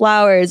buy her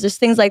flowers, just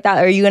things like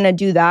that. Are you going to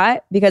do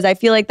that? Because I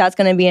feel like that's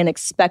going to be an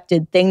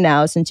expected thing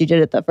now since you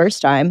did it the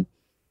first time.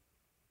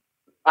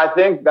 I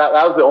think that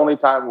was the only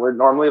time. We're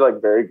normally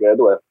like very good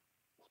with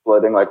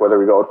splitting, like whether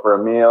we go out for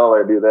a meal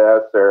or do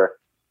this or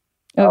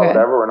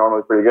whatever. We're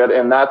normally pretty good.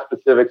 In that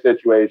specific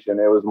situation,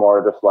 it was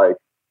more just like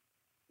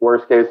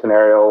worst case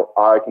scenario,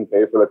 I can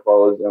pay for the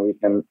clothes and we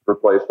can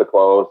replace the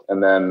clothes,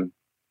 and then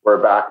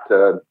we're back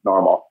to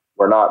normal.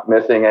 We're not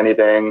missing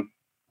anything.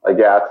 Like,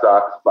 yeah, it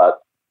sucks, but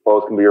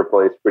clothes can be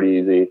replaced pretty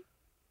easy.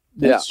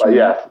 Yeah. But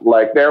yes,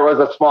 like there was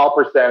a small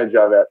percentage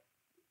of it.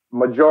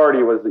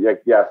 Majority was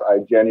like, yes, I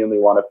genuinely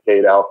want to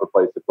pay to help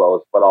replace the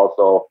clothes, but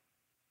also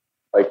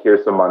like,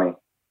 here's some money.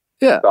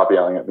 Yeah. Stop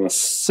yelling at me.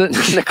 So,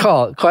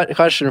 Nicole,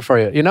 question for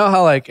you. You know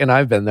how like, and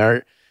I've been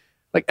there,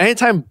 like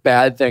anytime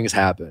bad things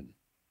happen,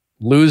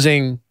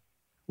 losing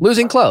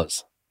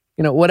clothes,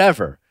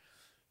 whatever,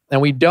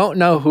 and we don't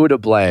know who to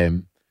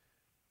blame,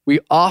 we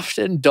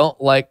often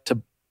don't like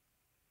to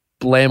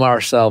blame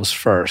ourselves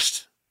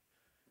first.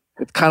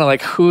 It's kind of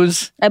like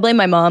I blame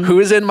my mom.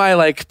 Who's in my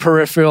like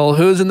peripheral?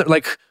 Who's in the,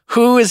 like,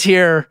 who is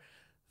here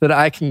that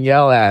I can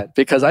yell at?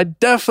 Because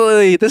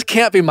this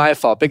can't be my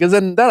fault, because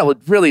then that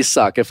would really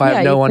suck if I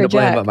have no one to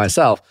blame but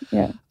myself.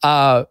 Yeah.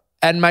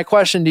 And my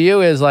question to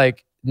you is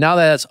like, now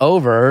that it's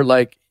over,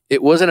 like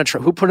it wasn't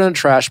who put it in a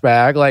trash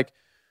bag? Like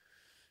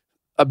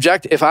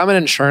if I'm an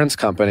insurance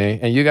company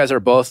and you guys are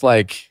both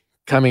like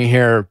coming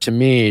here to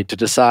me to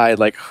decide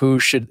like who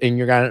should, and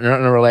you're in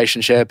a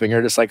relationship and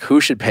you're just like, who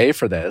should pay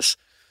for this?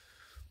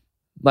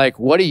 Like,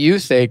 what do you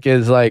think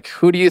is like,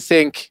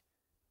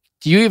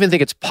 do you even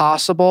think it's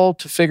possible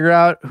to figure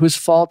out whose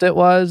fault it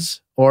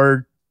was?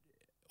 Or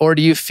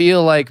do you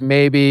feel like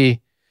maybe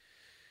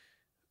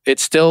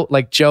it's still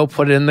like Joe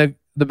put it in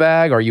the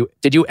bag, or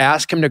did you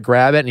ask him to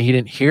grab it and he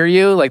didn't hear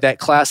you? Like that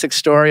classic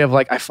story of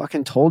like, I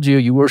fucking told you,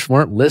 you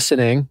weren't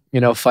listening,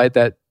 fight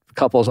that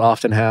couples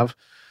often have.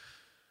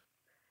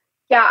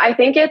 Yeah, I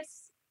think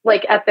it's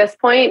like at this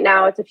point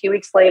now, it's a few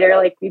weeks later,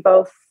 like we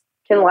both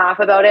can laugh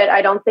about it.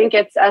 I don't think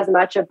it's as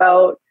much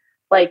about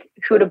like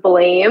who to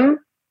blame.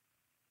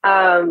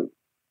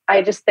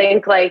 I just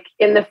think like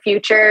in the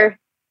future,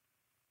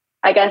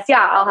 I guess,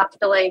 yeah, I'll have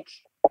to like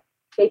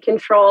take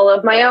control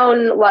of my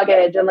own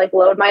luggage and like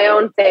load my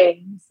own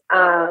things.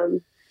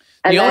 The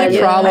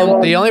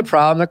only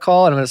problem,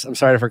 Nicole, and I'm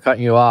sorry for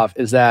cutting you off,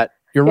 is that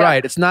you're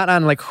right. It's not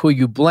on like who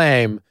you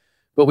blame,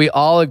 but we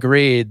all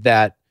agreed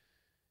that,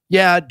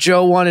 yeah,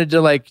 Joe wanted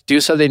to like do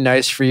something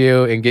nice for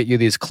you and get you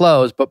these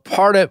clothes, but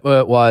part of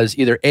it was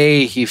either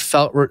A, he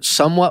felt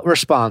somewhat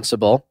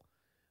responsible,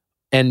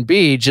 and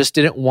B, just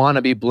didn't want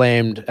to be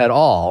blamed at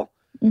all.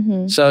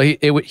 Mm-hmm. So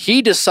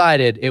he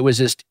decided it was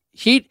just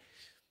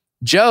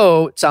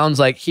Joe, it sounds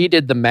like he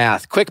did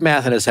the quick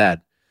math in his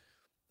head.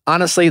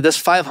 Honestly,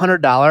 this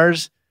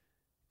 $500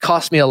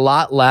 cost me a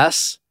lot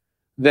less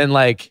than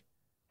like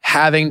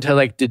having to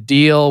like to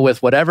deal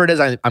with whatever it is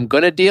I'm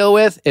going to deal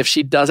with if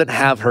she doesn't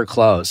have her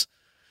clothes.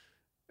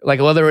 Like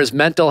whether it was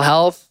mental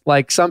health,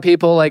 like some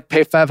people like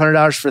pay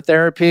 $500 for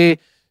therapy.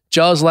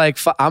 Joe's like,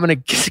 I'm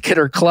going to get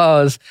her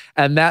clothes,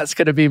 and that's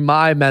going to be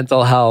my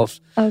mental health,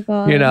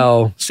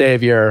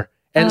 savior.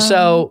 And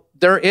so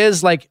there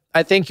is like,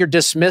 I think you're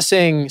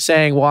dismissing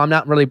saying, well,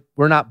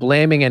 we're not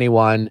blaming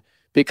anyone,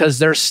 because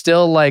there's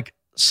still like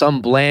some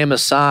blame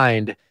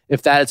assigned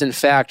if that is in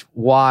fact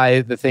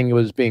why the thing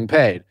was being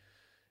paid.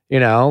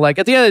 Like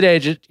at the end of the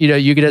day,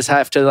 you just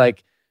have to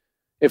like,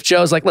 if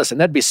Joe's like, listen,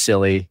 that'd be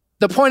silly.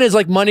 The point is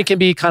like money can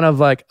be kind of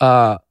like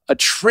a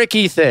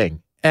tricky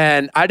thing.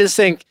 And I just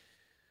think,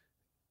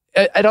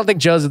 I don't think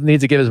Joe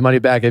needs to give his money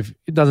back. If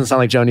it doesn't sound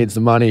like Joe needs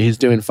the money, he's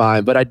doing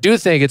fine. But I do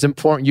think it's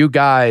important you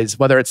guys,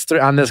 whether it's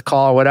on this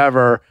call or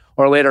whatever,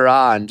 or later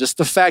on, just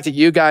the fact that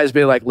you guys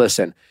be like,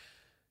 listen,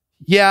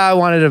 yeah, I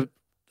wanted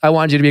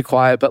you to be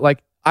quiet, but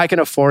like I can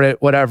afford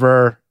it,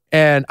 whatever.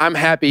 And I'm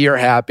happy you're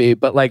happy.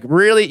 But like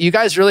really, you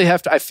guys really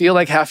have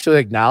to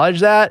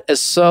acknowledge that,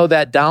 as so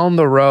that down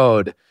the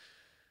road,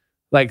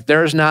 like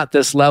there's not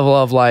this level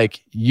of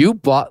like, you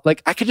bought,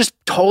 like I could just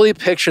totally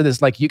picture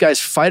this, like you guys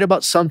fight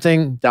about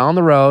something down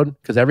the road,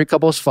 because every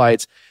couple's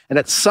fights. And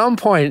at some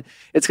point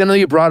it's going to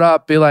be brought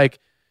up, be like,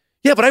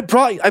 yeah, but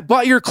I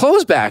bought your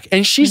clothes back.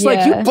 And she's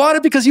like, you bought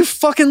it because you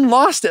fucking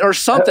lost it or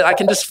something. I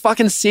can just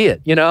fucking see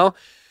it,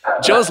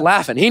 Joe's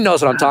laughing. He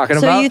knows what I'm talking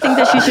about. So you think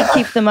that she should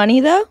keep the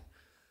money though?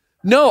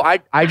 No,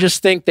 I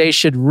just think they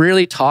should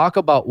really talk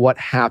about what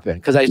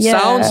happened. Because it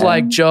sounds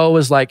like Joe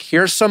was like,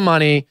 here's some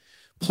money.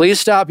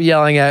 Please stop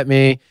yelling at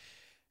me.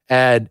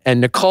 And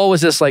Nicole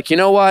was just like, you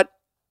know what?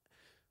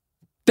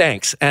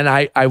 Thanks. And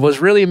I was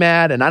really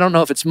mad. And I don't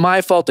know if it's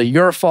my fault or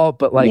your fault,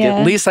 but like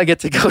at least I get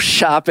to go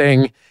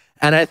shopping.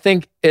 And I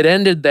think it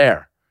ended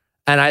there.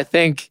 And I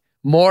think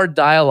more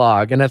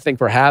dialogue, and I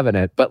think we're having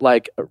it. But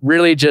like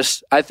really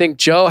just, I think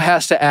Joe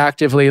has to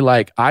actively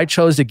like, I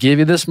chose to give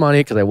you this money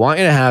because I want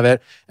you to have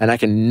it, and I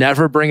can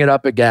never bring it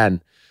up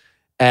again.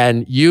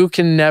 And you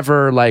can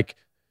never like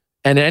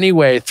in any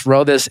way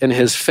throw this in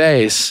his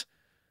face,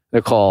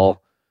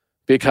 Nicole,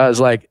 because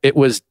like it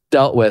was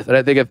dealt with. And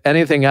I think if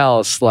anything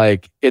else,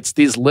 like it's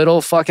these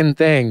little fucking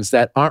things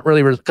that aren't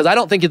really, because I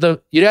don't think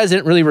you guys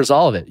didn't really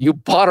resolve it. You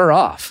bought her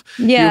off.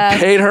 Yeah. You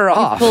paid her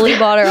off. Fully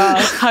bought her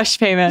off. Hush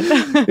payment.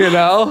 You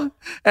know?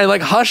 And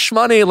like hush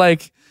money,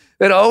 like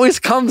it always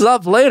comes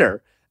up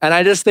later. And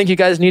I just think you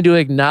guys need to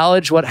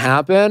acknowledge what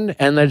happened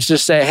and then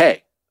just say,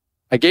 hey,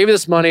 I gave you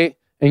this money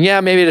and yeah,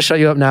 maybe to shut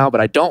you up now,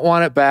 but I don't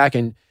want it back.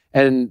 And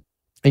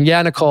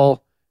yeah,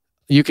 Nicole,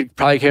 you could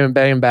probably give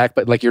him back,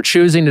 but like you're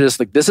choosing to just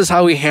like, this is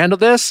how we handle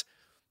this.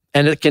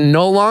 And it can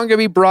no longer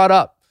be brought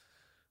up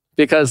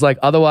because like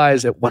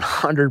otherwise it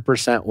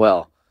 100%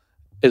 will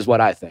is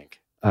what I think.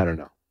 I don't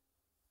know.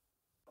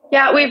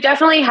 Yeah, we've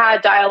definitely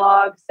had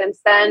dialogue since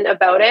then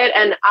about it.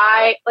 And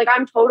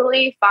I'm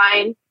totally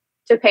fine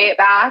to pay it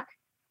back.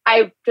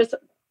 I just,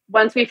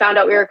 once we found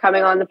out we were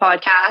coming on the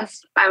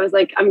podcast, I was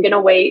like, I'm going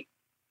to wait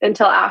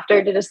until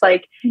after to just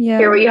like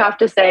hear what you have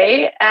to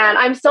say. And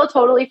I'm still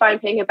totally fine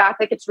paying it back.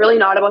 Like, it's really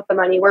not about the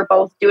money. We're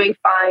both doing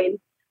fine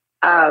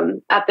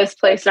at this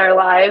place in our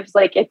lives.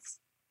 Like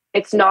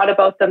it's not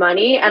about the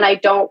money. And I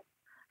don't,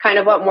 kind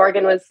of what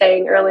Morgan was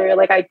saying earlier,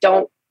 like I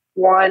don't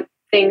want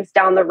things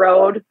down the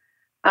road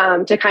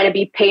to kind of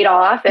be paid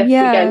off if we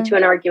get into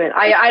an argument.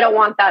 I don't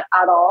want that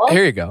at all.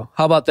 Here you go.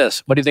 How about this?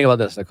 What do you think about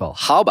this, Nicole?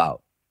 How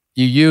about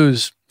you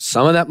use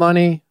some of that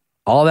money,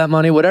 all that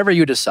money, whatever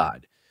you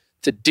decide,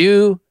 to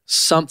do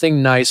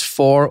something nice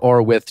for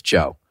or with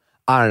Joe?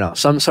 I don't know,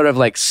 some sort of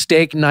like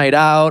steak night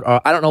out, or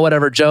I don't know,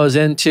 whatever Joe's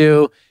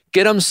into.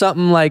 Get him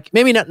something like,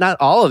 maybe not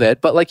all of it,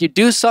 but like you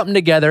do something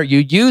together. You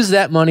use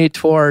that money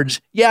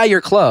towards,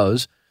 your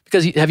clothes.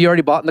 Because have you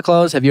already bought the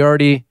clothes? Have you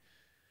already?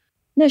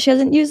 No, she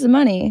hasn't used the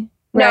money.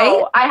 Right?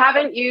 No, I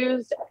haven't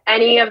used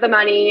any of the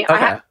money. Okay.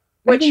 I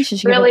think she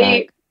should give it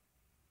really, back.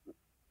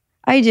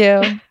 I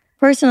do.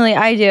 Personally,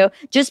 I do.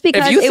 Just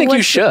because if you think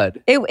you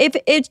should. If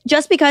it's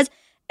just because,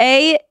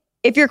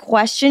 if you're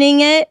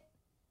questioning it,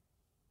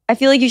 I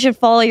feel like you should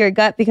follow your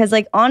gut because,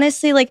 like,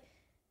 honestly, like,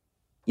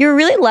 you're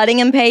really letting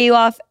him pay you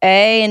off,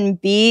 A, and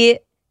B,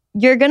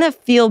 you're going to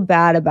feel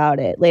bad about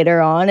it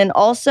later on. And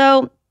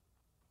also,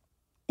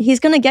 he's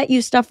going to get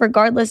you stuff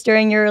regardless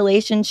during your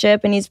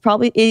relationship. And he's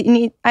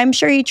probably, I'm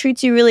sure he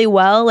treats you really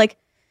well. Like,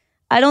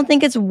 I don't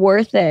think it's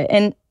worth it.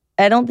 And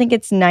I don't think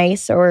it's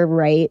nice or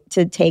right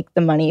to take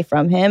the money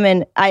from him.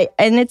 And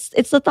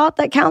it's the thought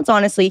that counts,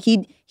 honestly.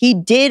 He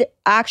did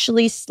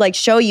actually like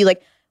show you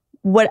like,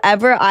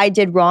 whatever I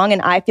did wrong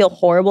and I feel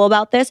horrible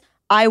about this,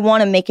 I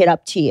want to make it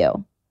up to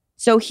you.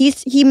 So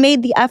he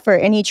made the effort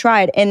and he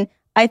tried. And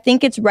I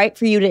think it's right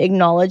for you to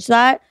acknowledge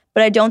that,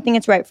 but I don't think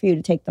it's right for you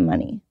to take the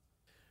money.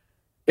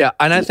 Yeah.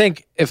 And I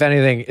think if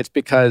anything, it's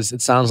because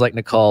it sounds like,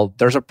 Nicole,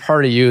 there's a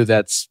part of you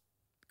that's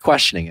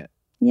questioning it.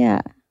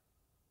 Yeah.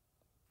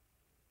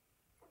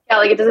 Yeah,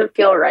 like it doesn't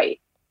feel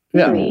right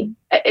to me.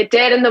 It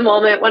did in the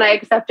moment when I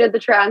accepted the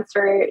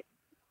transfer.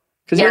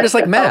 Because you're just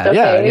like mad. Okay.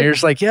 Yeah. And you're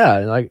just like,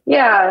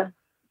 yeah.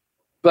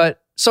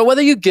 But so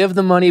whether you give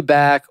the money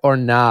back or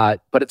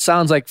not, but it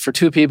sounds like for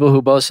two people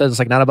who both said it's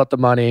like not about the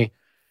money,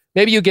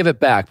 maybe you give it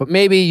back, but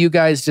maybe you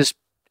guys just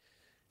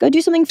go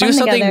do something fun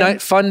together.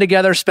 Fun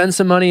together, spend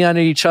some money on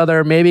each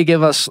other, maybe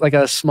give us like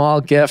a small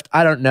gift.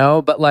 I don't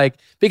know, but like,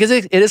 because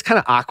it is kind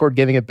of awkward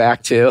giving it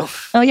back too.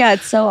 Oh yeah,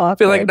 it's so awkward. I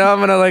feel like, no, I'm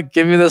going to like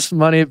give you this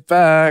money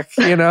back,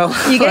 you know?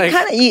 You get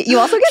like, you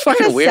also get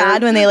kind of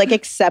sad when they like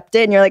accept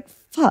it and you're like,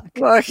 fuck.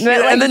 Like,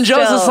 and then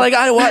Joe's just like,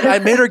 I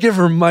made her give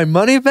her my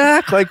money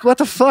back? Like, what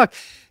the fuck?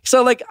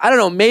 So like, I don't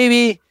know,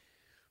 maybe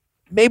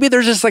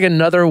there's just like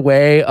another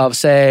way of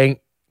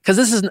saying,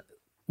 because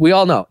we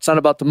all know it's not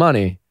about the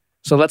money.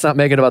 So let's not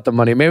make it about the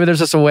money. Maybe there's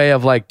just a way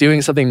of like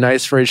doing something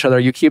nice for each other.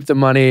 You keep the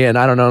money and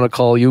I don't know,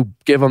 Nicole, you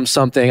give them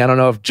something. I don't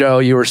know if Joe,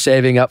 you were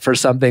saving up for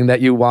something that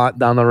you want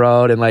down the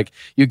road and like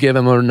you give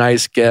him a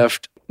nice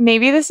gift.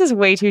 Maybe this is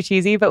way too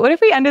cheesy, but what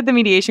if we ended the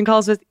mediation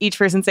calls with each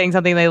person saying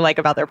something they like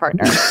about their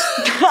partner?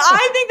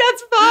 I think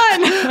that's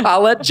fun.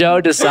 I'll let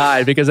Joe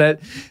decide because that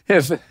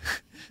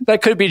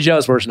could be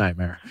Joe's worst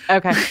nightmare.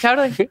 Okay,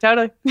 totally.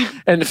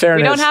 And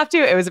fairness, we don't have to.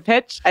 It was a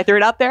pitch. I threw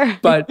it out there.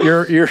 But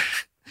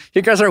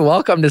you guys are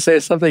welcome to say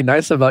something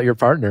nice about your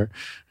partner.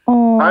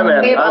 Oh,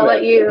 Babe, I'll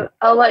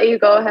let you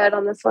go ahead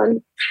on this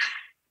one.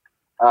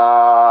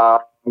 Okay,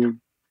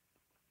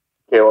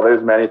 well,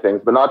 there's many things,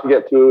 but not to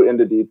get too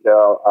into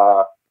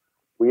detail.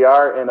 We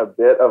are in a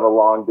bit of a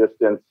long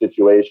distance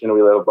situation.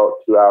 We live about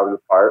 2 hours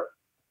apart,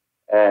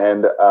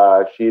 and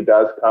she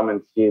does come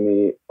and see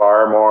me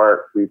far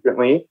more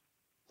frequently.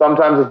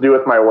 Sometimes it's due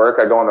with my work.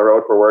 I go on the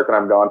road for work and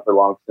I'm gone for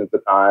long stints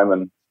of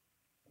time.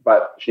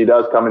 But she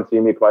does come and see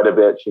me quite a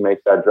bit. She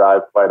makes that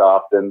drive quite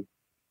often,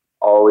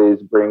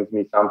 always brings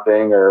me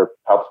something or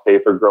helps pay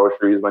for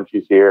groceries when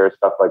she's here,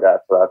 stuff like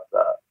that. So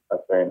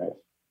that's very nice.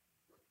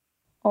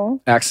 Oh.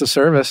 Acts of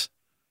service.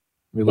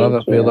 We love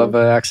it. We love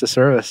acts of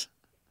service.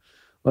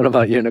 What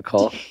about you,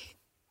 Nicole?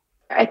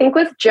 I think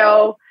with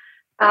Joe,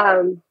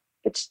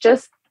 it's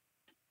just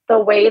the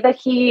way that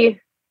he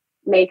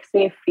makes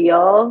me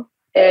feel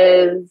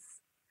is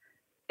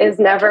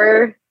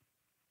never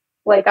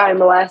like I'm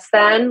less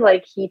than.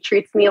 Like he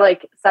treats me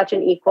like such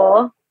an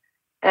equal.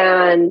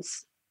 And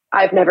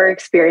I've never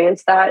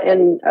experienced that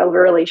in a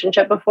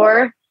relationship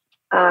before.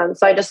 So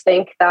I just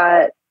think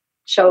that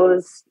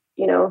shows,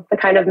 the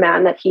kind of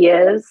man that he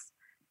is.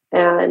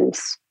 And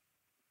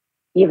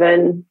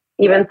even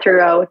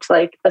throughout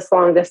like this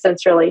long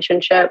distance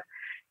relationship,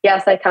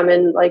 yes, I come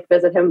and like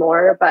visit him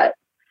more, but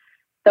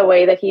the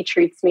way that he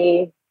treats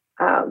me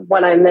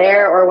when I'm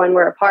there or when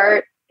we're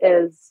apart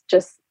is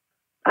just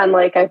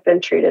unlike I've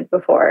been treated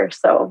before.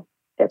 So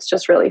it's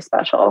just really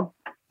special.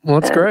 Well,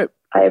 that's great.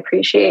 I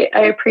appreciate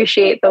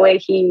the way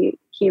he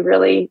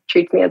really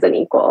treats me as an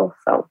equal.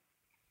 So,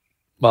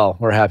 well,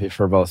 we're happy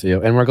for both of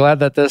you, and we're glad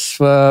that this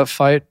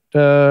fight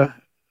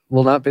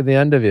will not be the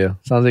end of you.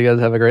 Sounds like you guys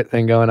have a great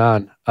thing going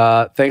on.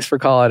 Thanks for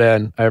calling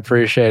in. I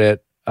appreciate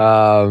it.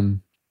 What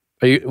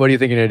do you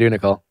think you're gonna do,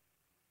 Nicole?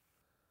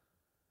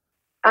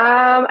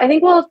 I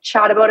think we'll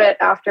chat about it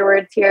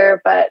afterwards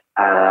here, but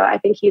I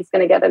think he's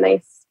gonna get a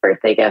nice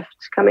birthday gift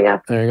coming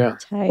up. There you go.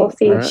 Tight. We'll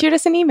see. Right. Shoot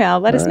us an email.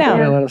 Let us know.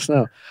 Yeah, let us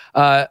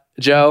know.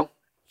 Joe,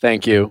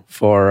 thank you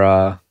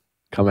for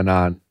coming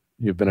on.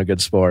 You've been a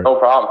good sport. No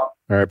problem.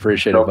 I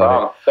appreciate No it, buddy.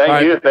 problem.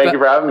 Thank you. Thank you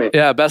for having me.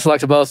 Yeah, best of luck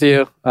to both of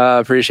you.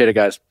 Appreciate it,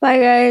 guys. Bye,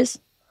 guys.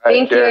 All right,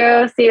 Thank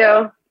cheers. you. See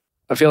you.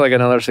 I feel like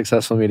another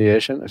successful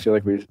mediation. I feel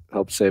like we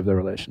helped save the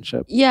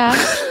relationship. Yeah,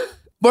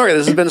 Morgan,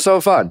 this has been so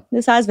fun.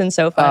 this has been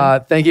so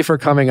fun. Thank you for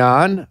coming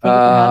on. Thank you for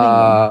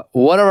having me.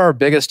 What are our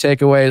biggest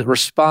takeaways?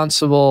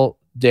 Responsible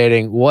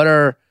dating.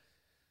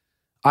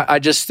 I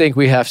just think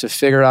we have to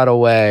figure out a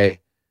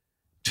way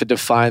to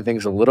define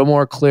things a little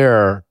more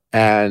clearer.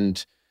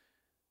 And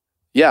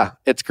yeah,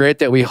 it's great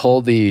that we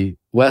hold the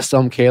West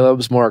Elm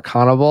Caleb's more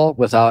accountable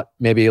without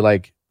maybe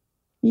like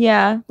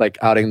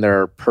outing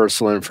their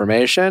personal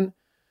information.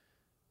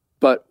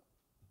 But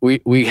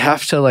we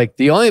have to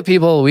the only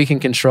people we can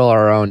control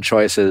our own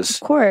choices. Of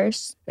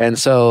course. And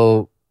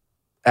so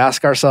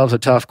ask ourselves the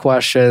tough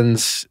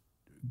questions.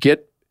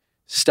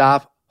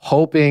 Stop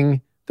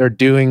hoping they're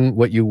doing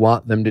what you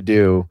want them to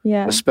do,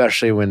 Yeah.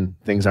 especially when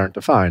things aren't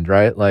defined,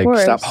 right? Like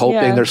course, stop hoping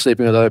yeah. they're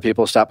sleeping with other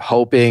people. Stop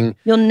hoping.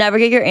 You'll never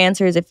get your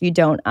answers if you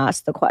don't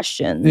ask the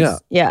questions. Yeah.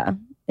 Yeah.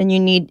 And you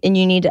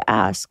need to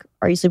ask,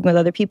 are you sleeping with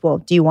other people?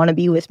 Do you want to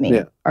be with me?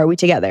 Yeah. Are we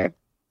together?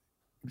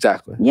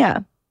 Exactly.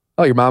 Yeah.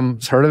 Oh, your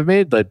mom's heard of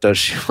me? Like, does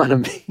she want to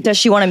meet? Does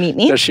she want to meet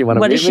me? Does she want to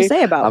What meet does me? she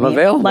say about I'm me?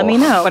 available. Let me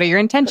know. What are your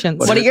intentions?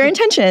 What are your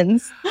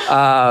intentions?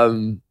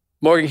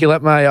 Morgan, can you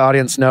let my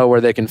audience know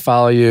where they can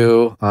follow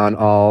you on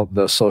all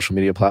the social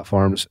media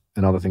platforms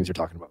and all the things you're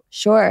talking about?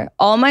 Sure.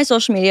 All my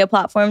social media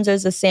platforms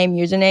is the same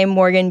username,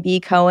 Morgan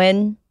B.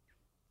 Cohen.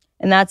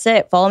 And that's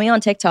it. Follow me on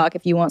TikTok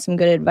if you want some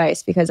good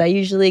advice, because I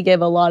usually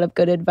give a lot of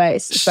good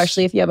advice,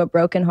 especially if you have a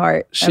broken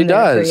heart. She I'm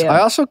there for does. you. I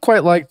also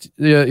quite liked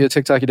your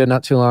TikTok you did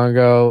not too long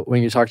ago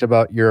when you talked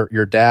about your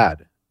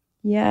dad.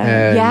 Yeah.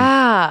 And,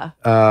 Yeah.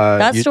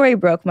 That story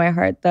broke my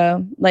heart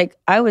though.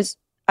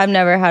 I've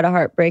never had a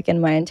heartbreak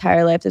in my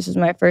entire life. This was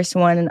my first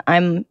one and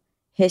I'm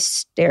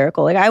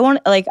hysterical.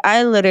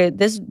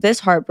 This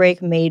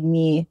heartbreak made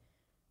me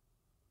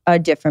a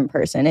different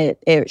person.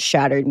 It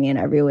shattered me in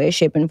every way,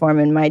 shape, and form.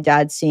 And my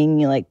dad seeing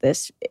me like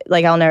this,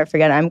 I'll never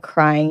forget. I'm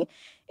crying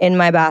in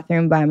my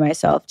bathroom by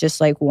myself,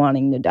 just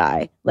wanting to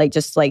die.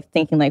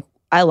 Thinking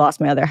I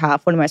lost my other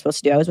half. What am I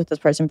supposed to do? I was with this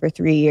person for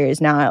 3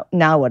 years. Now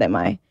what am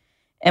I?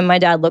 And my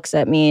dad looks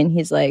at me and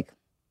he's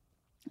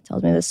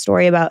tells me this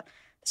story about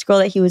this girl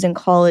that he was in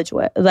college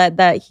with,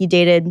 that he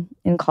dated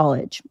in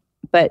college,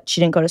 but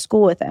she didn't go to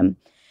school with him.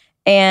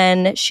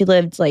 And she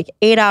lived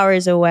 8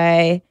 hours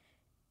away.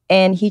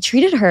 And he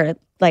treated her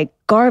like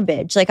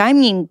garbage. I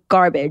mean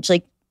garbage.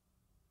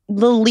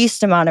 The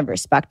least amount of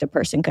respect a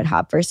person could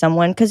have for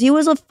someone, because he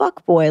was a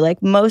fuckboy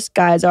like most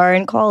guys are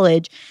in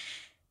college.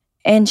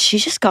 And she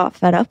just got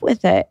fed up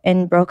with it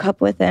and broke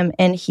up with him.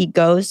 And he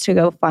goes to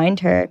go find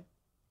her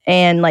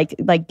and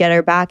get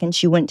her back, and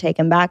she wouldn't take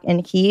him back.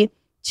 And he,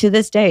 to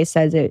this day,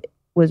 says it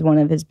was one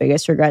of his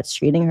biggest regrets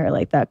treating her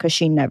like that, because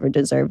she never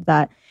deserved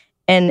that.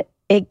 And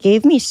it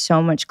gave me so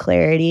much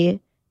clarity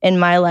in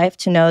my life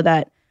to know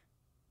that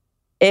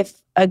if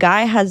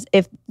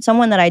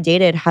someone that I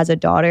dated has a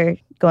daughter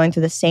going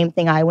through the same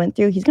thing I went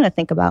through, he's going to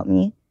think about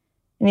me.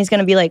 And he's going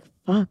to be like,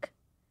 fuck,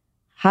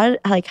 how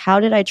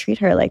did I treat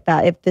her like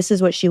that? If this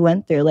is what she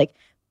went through,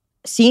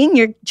 seeing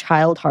your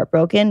child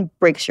heartbroken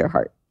breaks your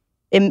heart.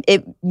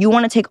 You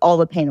want to take all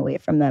the pain away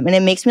from them. And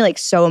it makes me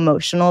so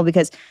emotional,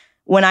 because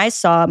when I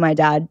saw my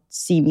dad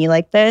see me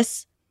like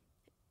this,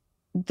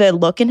 the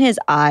look in his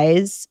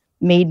eyes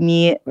made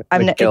me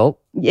guilt.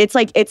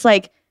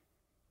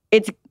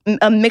 It's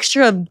a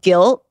mixture of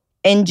guilt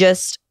and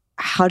just,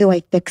 how do I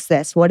fix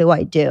this? What do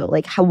I do?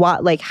 How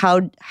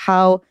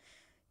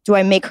do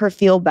I make her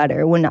feel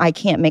better when I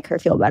can't make her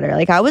feel better?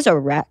 I was a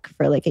wreck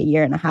for a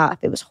year and a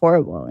half. It was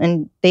horrible.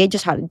 And they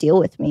just had to deal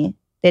with me.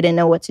 They didn't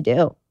know what to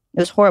do. It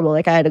was horrible.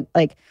 I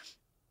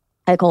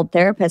called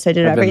therapists. I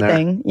did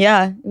everything.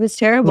 Yeah, it was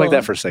terrible. Like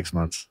that for 6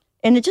 months.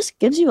 And it just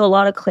gives you a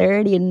lot of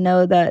clarity to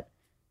know that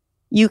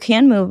you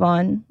can move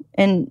on,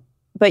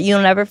 but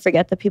you'll never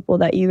forget the people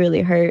that you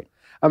really hurt.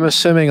 I'm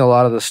assuming a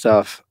lot of the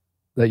stuff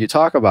that you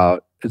talk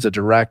about is a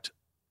direct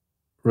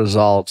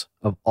result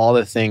of all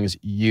the things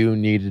you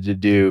needed to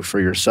do for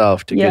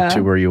yourself to Yeah. get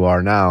to where you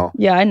are now.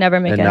 Yeah, I never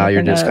make And anything now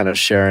you're just up. kind of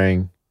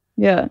sharing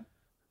Yeah.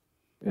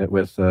 it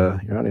with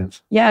your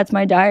audience. Yeah, it's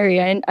my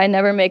diary. I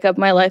never make up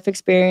my life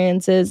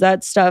experiences.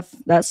 That stuff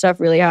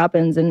really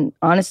happens. And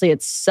honestly,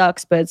 it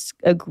sucks, but it's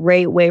a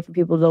great way for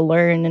people to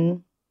learn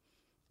and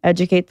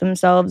educate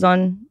themselves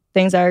on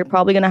things that are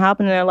probably going to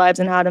happen in their lives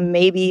and how to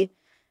maybe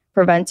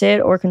prevent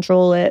it or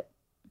control it.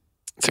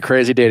 It's a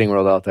crazy dating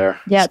world out there.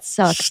 Yeah, it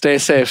sucks. Stay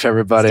safe,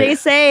 everybody. Stay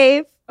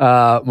safe.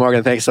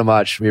 Morgan, thanks so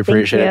much. We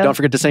appreciate it. you. Don't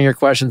forget to send your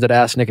questions at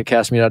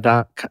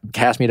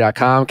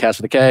asknick@castme.com, cast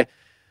with a K.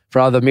 For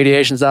all the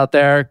mediations out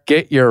there,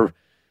 get your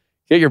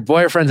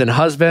boyfriends and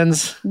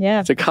husbands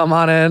Yeah. to come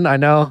on in. I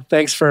know.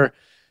 Thanks for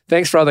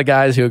all the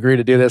guys who agree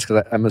to do this,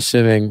 because I'm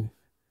assuming.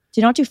 Do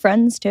you not do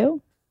friends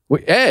too?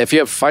 Hey, if you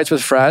have fights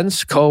with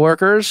friends,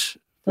 coworkers,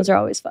 Those are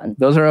always fun.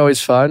 those are always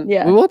fun.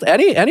 Yeah. We will,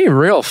 any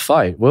real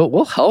fight,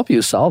 we'll help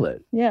you solve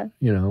it. Yeah.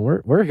 You know,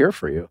 we're here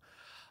for you.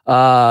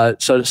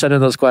 So send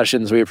in those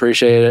questions. We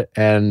appreciate it.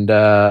 And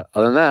other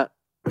than that,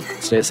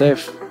 stay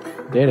safe.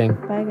 Dating.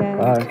 Bye,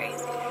 guys. Bye.